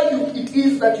whatever it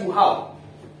is that you have,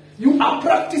 you are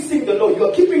practicing the law, you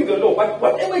are keeping the law, but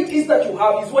whatever it is that you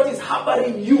have is what is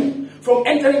hampering you from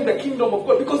entering the kingdom of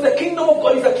God. Because the kingdom of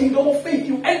God is a kingdom of faith.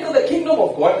 You enter the kingdom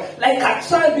of God like a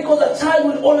child, because a child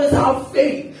will always have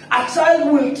faith. A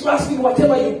child will trust in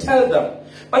whatever you tell them.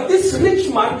 But this rich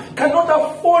man cannot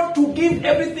afford to give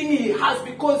everything he has,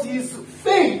 because his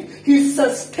faith, his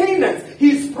sustenance,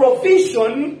 his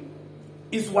provision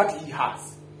is what he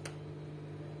has.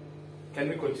 Can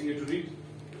we continue to read?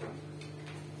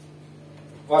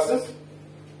 Verses?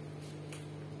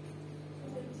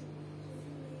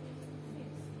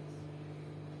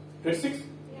 Verse 6?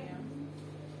 Yeah.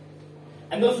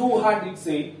 And those who heard it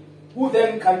say, who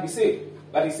then can be saved?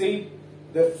 But he said,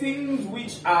 the things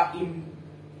which are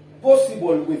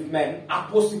impossible with men are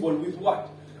possible with what?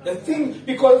 The thing,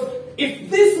 because if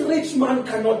this rich man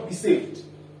cannot be saved,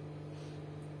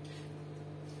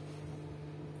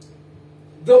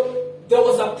 there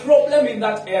was a problem in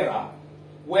that era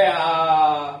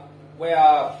where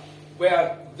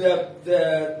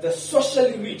the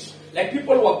socially rich, like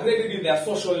people were graded in their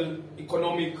social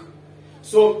economic,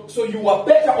 so you were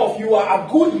better off, you were a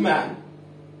good man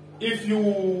if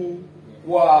you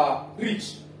were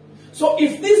rich. So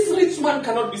if this rich man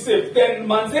cannot be saved, then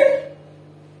man say,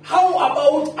 how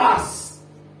about us?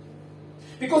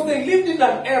 Because they lived in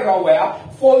an era where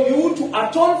for you to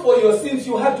atone for your sins,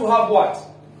 you had to have what?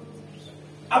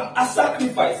 A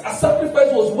sacrifice. A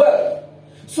sacrifice was wealth.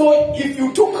 So if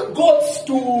you took goats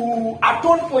to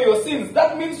atone for your sins,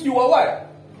 that means you were what?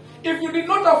 If you did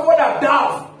not afford a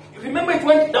dove, remember it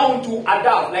went down to a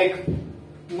dove, like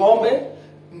ng'ombe,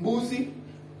 mbuzi,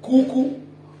 kuku,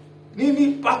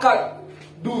 nini, paka,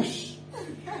 douche.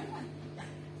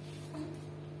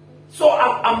 So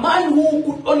a man who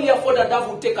could only afford a dove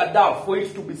would take a dove for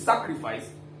it to be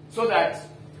sacrificed, so that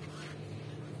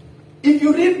if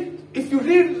you read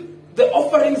the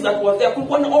offerings that were there,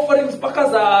 kulikuwa na offerings mpaka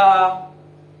za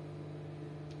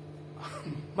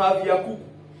mavi ya kuku.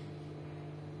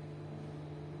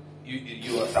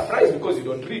 You are surprised because you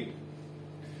don't read.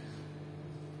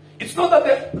 It's not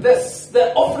that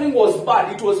the offering was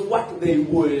bad, it was what they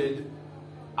would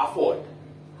afford.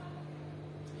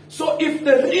 So if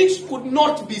the rich could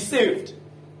not be saved,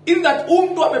 in that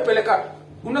mtu amepeleka,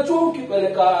 unajua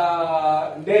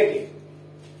ukipeleka ndege,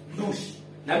 dushi,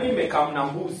 na mimi nimekam na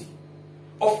mbuzi,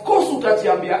 of course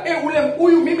utajiambia,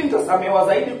 huyu mimi nitasamehewa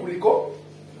zaidi kuliko,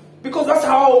 because that's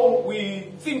how we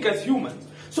think as humans.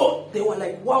 So they were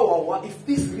like, wow, if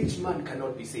this rich man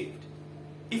cannot be saved,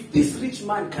 if this rich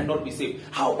man cannot be saved,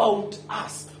 how about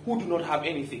us who do not have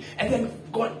anything? And then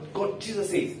Jesus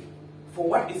says, for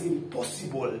what is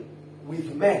impossible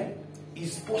with men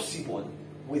is possible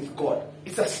with God.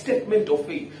 It's a statement of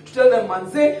faith. To tell them,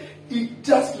 manze, it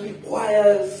just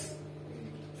requires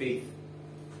faith.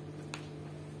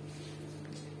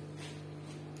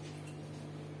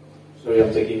 Sorry,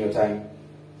 I'm taking your time.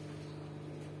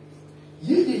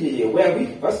 Yeah. Where are we?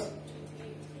 Verse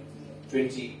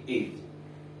 28.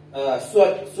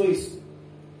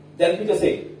 Then Peter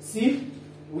said, see,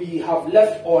 we have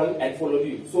left all and followed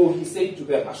you. So he said to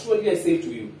them, surely I say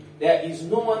to you, there is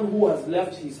no one who has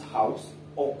left his house,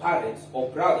 or parents, or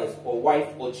brothers, or wife,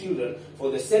 or children, for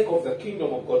the sake of the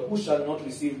kingdom of God, who shall not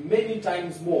receive many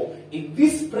times more in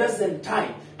this present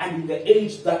time, and in the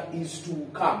age that is to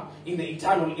come, in the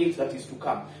eternal age that is to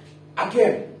come.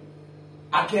 Again,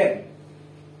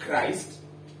 Christ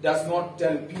does not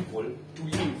tell people to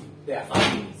leave their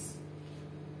families.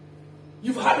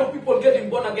 You've heard of people getting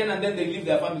born again and then they leave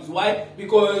their families. Why?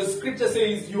 Because scripture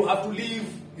says you have to leave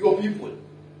your people.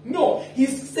 No,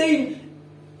 he's saying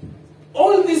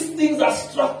all these things are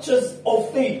structures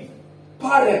of faith.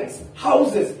 Parents,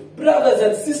 houses, brothers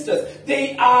and sisters.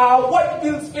 They are what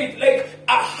builds faith. Like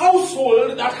a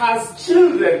household that has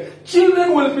children.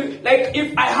 Children will be, like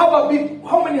if I have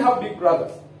how many have big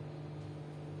brothers?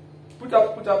 Put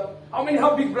up. How many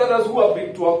have big brothers who have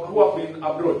been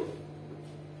abroad?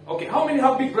 Okay, how many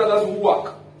have big brothers who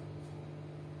work?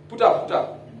 Put up.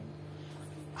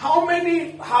 How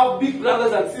many have big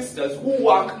brothers and sisters who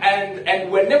work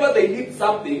and whenever they need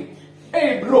something,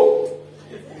 hey bro.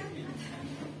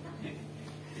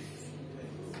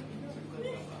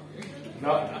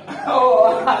 No.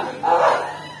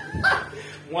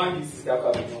 One is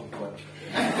coming on.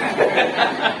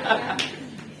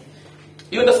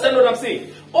 You understand what I'm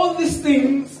saying? All these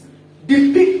things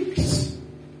depict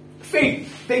faith.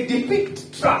 They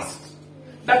depict trust.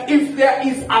 That if there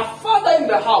is a father in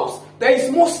the house, there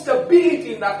is more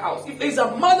stability in that house. If there is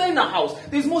a mother in a house,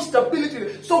 there is more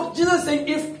stability. So Jesus is saying,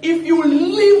 if you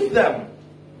leave them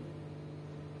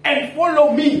and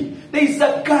follow me, there is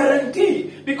a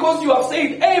guarantee. Because you have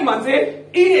said, hey man,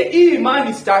 say, man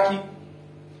is tacky.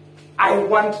 I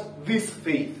want this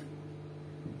faith.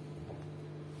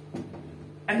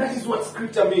 And that is what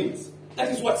scripture means. That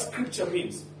is what scripture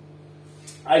means.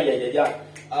 We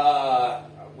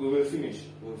will finish.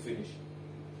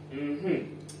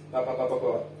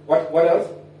 What else?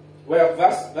 Where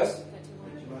verse?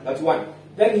 31.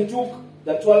 Then he took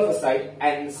the 12 aside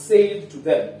and said to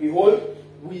them, behold,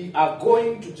 we are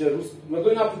going to Jerusalem. We are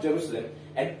going up to Jerusalem,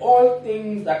 and all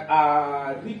things that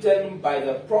are written by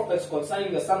the prophets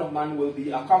concerning the Son of Man will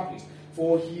be accomplished.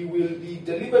 For he will be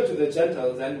delivered to the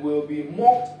Gentiles and will be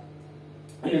mocked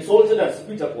and insulted and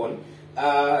spit upon.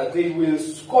 They will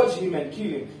scourge him and kill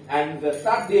him, and the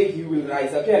third day he will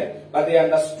rise again. But they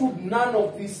understood none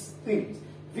of these things.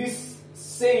 This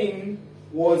saying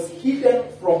was hidden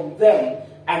from them,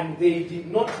 and they did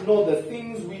not know the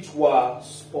things which were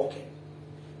spoken.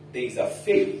 There is a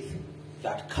faith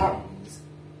that comes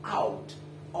out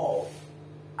of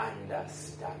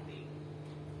understanding.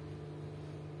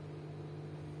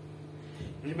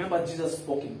 Remember, Jesus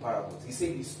spoke in parables. He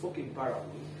said he spoke in parables,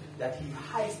 that he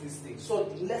hides these things, so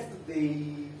lest they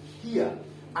hear,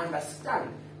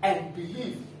 understand, and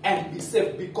believe, and be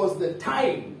saved, because the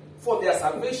time for their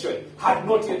salvation had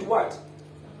not yet what?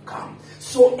 Come.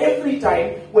 So every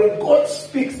time when God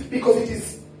speaks, because it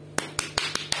is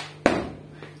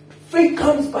faith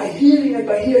comes by hearing, and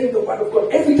by hearing the word of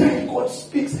God. Every time God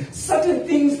speaks, certain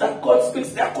things that God speaks,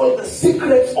 they are called the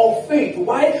secrets of faith.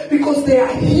 Why? Because they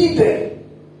are hidden.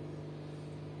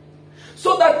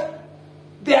 So that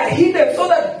they are hidden, so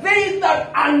that they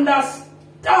that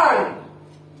understand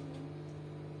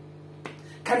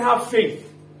can have faith.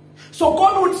 So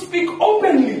God would speak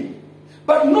openly,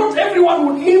 but not everyone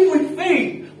would live with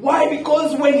faith. Why?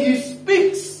 Because when he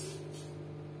speaks,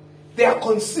 they are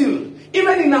concealed.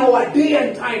 Even in our day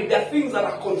and time, there are things that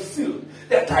are concealed.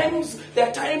 There are times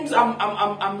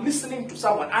I'm listening to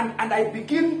someone and I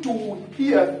begin to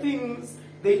hear things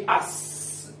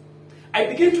I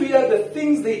begin to hear the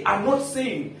things they are not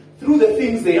saying through the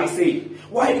things they are saying.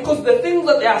 Why? Because the things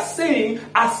that they are saying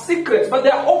are secrets, but they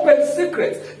are open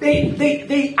secrets.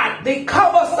 They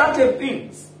cover certain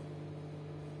things.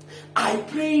 I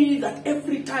pray that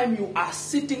every time you are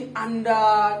sitting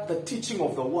under the teaching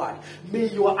of the word, may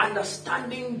your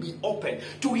understanding be open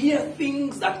to hear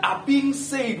things that are being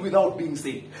said without being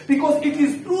said. Because it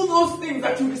is through those things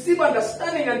that you receive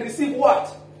understanding and receive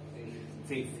what?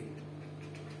 Faith.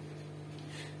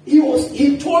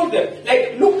 He told them,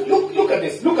 like, look at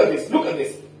this.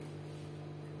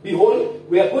 Behold,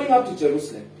 we are going up to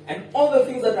Jerusalem, and all the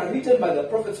things that are written by the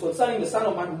prophets concerning the Son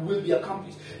of Man will be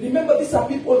accomplished. Remember, these are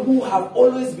people who have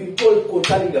always been told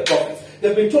concerning the prophets.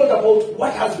 They've been told about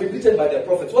what has been written by the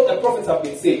prophets, what the prophets have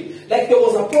been saying. Like there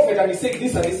was a prophet and he said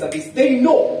this and this and this. They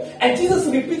know. And Jesus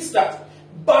repeats that.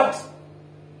 But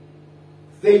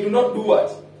they do not do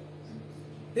what?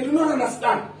 They do not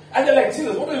understand. And they're like,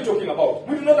 Jesus, what are you talking about?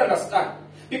 We do not understand.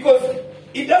 Because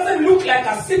it doesn't look like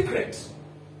a secret.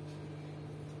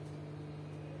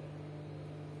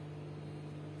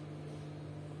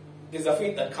 There's a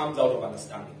faith that comes out of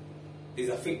understanding. There's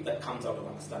a faith that comes out of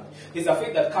understanding. There's a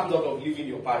faith that comes out of leaving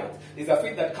your parents. There's a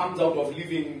faith that comes out of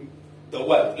leaving the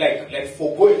wealth. Like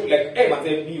forgoing, like, hey man,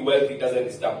 me wealthy doesn't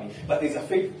disturb me. But there's a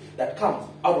faith that comes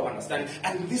out of understanding.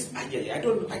 And this, I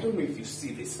don't know if you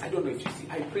see this. I don't know if you see.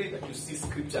 I pray that you see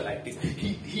scripture like this.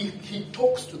 He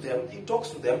talks to them. He talks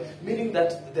to them, meaning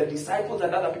that the disciples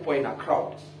and other people are in a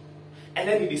crowd. And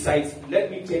then he decides,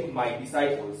 let me take my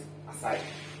disciples aside.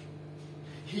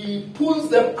 He pulls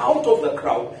them out of the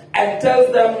crowd and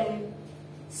tells them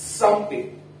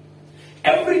something.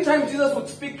 Every time Jesus would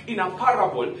speak in a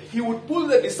parable, he would pull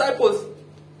the disciples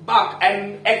back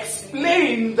and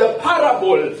explain the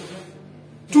parable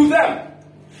to them.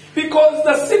 Because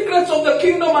the secrets of the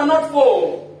kingdom are not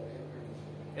for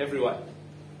everyone.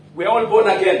 We are all born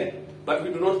again, but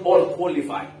we do not all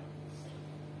qualify.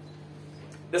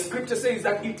 The scripture says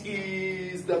that it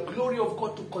is the glory of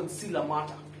God to conceal a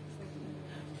matter.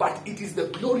 But it is the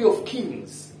glory of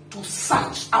kings to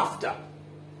search after.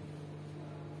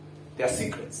 There are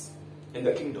secrets in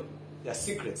the kingdom. There are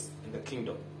secrets in the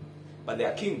kingdom. But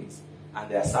there are kings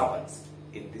and there are servants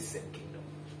in this same kingdom.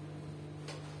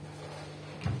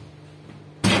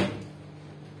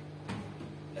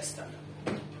 Let's stand up.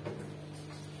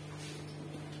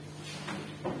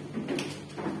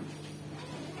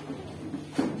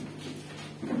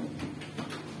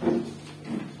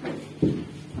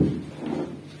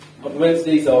 God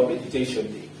Wednesday is our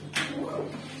meditation day.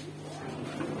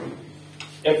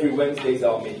 Every Wednesday is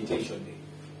our meditation day.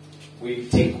 We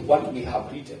take what we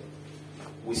have written,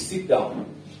 we sit down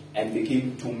and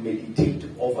begin to meditate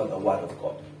over the Word of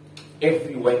God.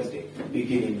 Every Wednesday,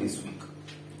 beginning this week.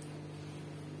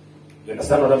 You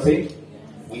understand what I'm saying?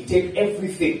 We take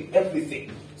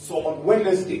everything. So on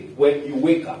Wednesday, when you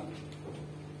wake up,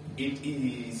 it's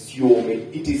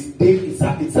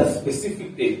a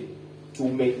specific day to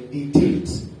meditate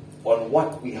on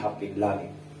what we have been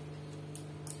learning.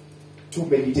 To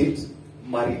meditate,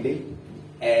 marinate,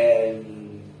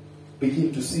 and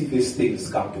begin to see these things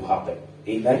come to happen.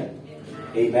 Amen?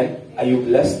 Amen. Are you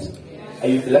blessed? Are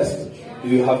you blessed? Do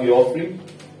you have your offering?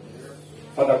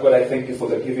 Father God, I thank you for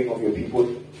the giving of your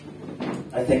people.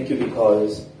 I thank you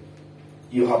because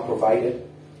you have provided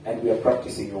and we are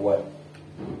practicing your word.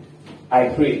 I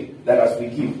pray that as we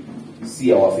give, we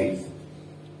see our faith.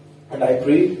 And I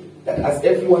pray that as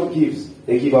everyone gives,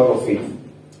 they give out of faith.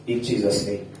 In Jesus'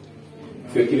 name.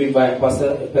 If you're giving by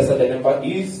Pastor, the number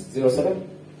is 07?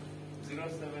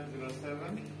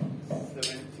 0707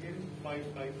 17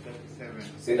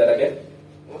 5537. Say that again.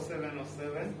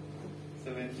 0707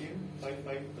 17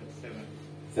 5537.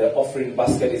 The offering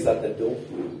basket is at the door.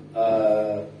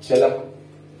 Chela.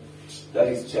 That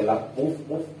is Chela. Move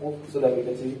so that we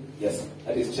can see. Yes,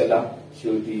 that is Chela.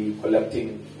 She'll be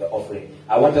collecting the offering.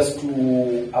 I want us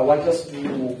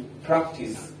to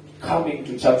practice coming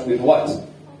to church with what?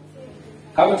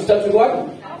 Coming to church with what?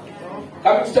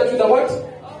 Coming to church with a what?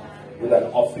 With an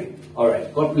offering. All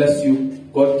right. God bless you.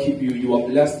 God keep you. You are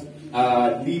blessed.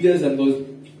 Leaders and those.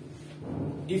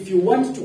 If you want to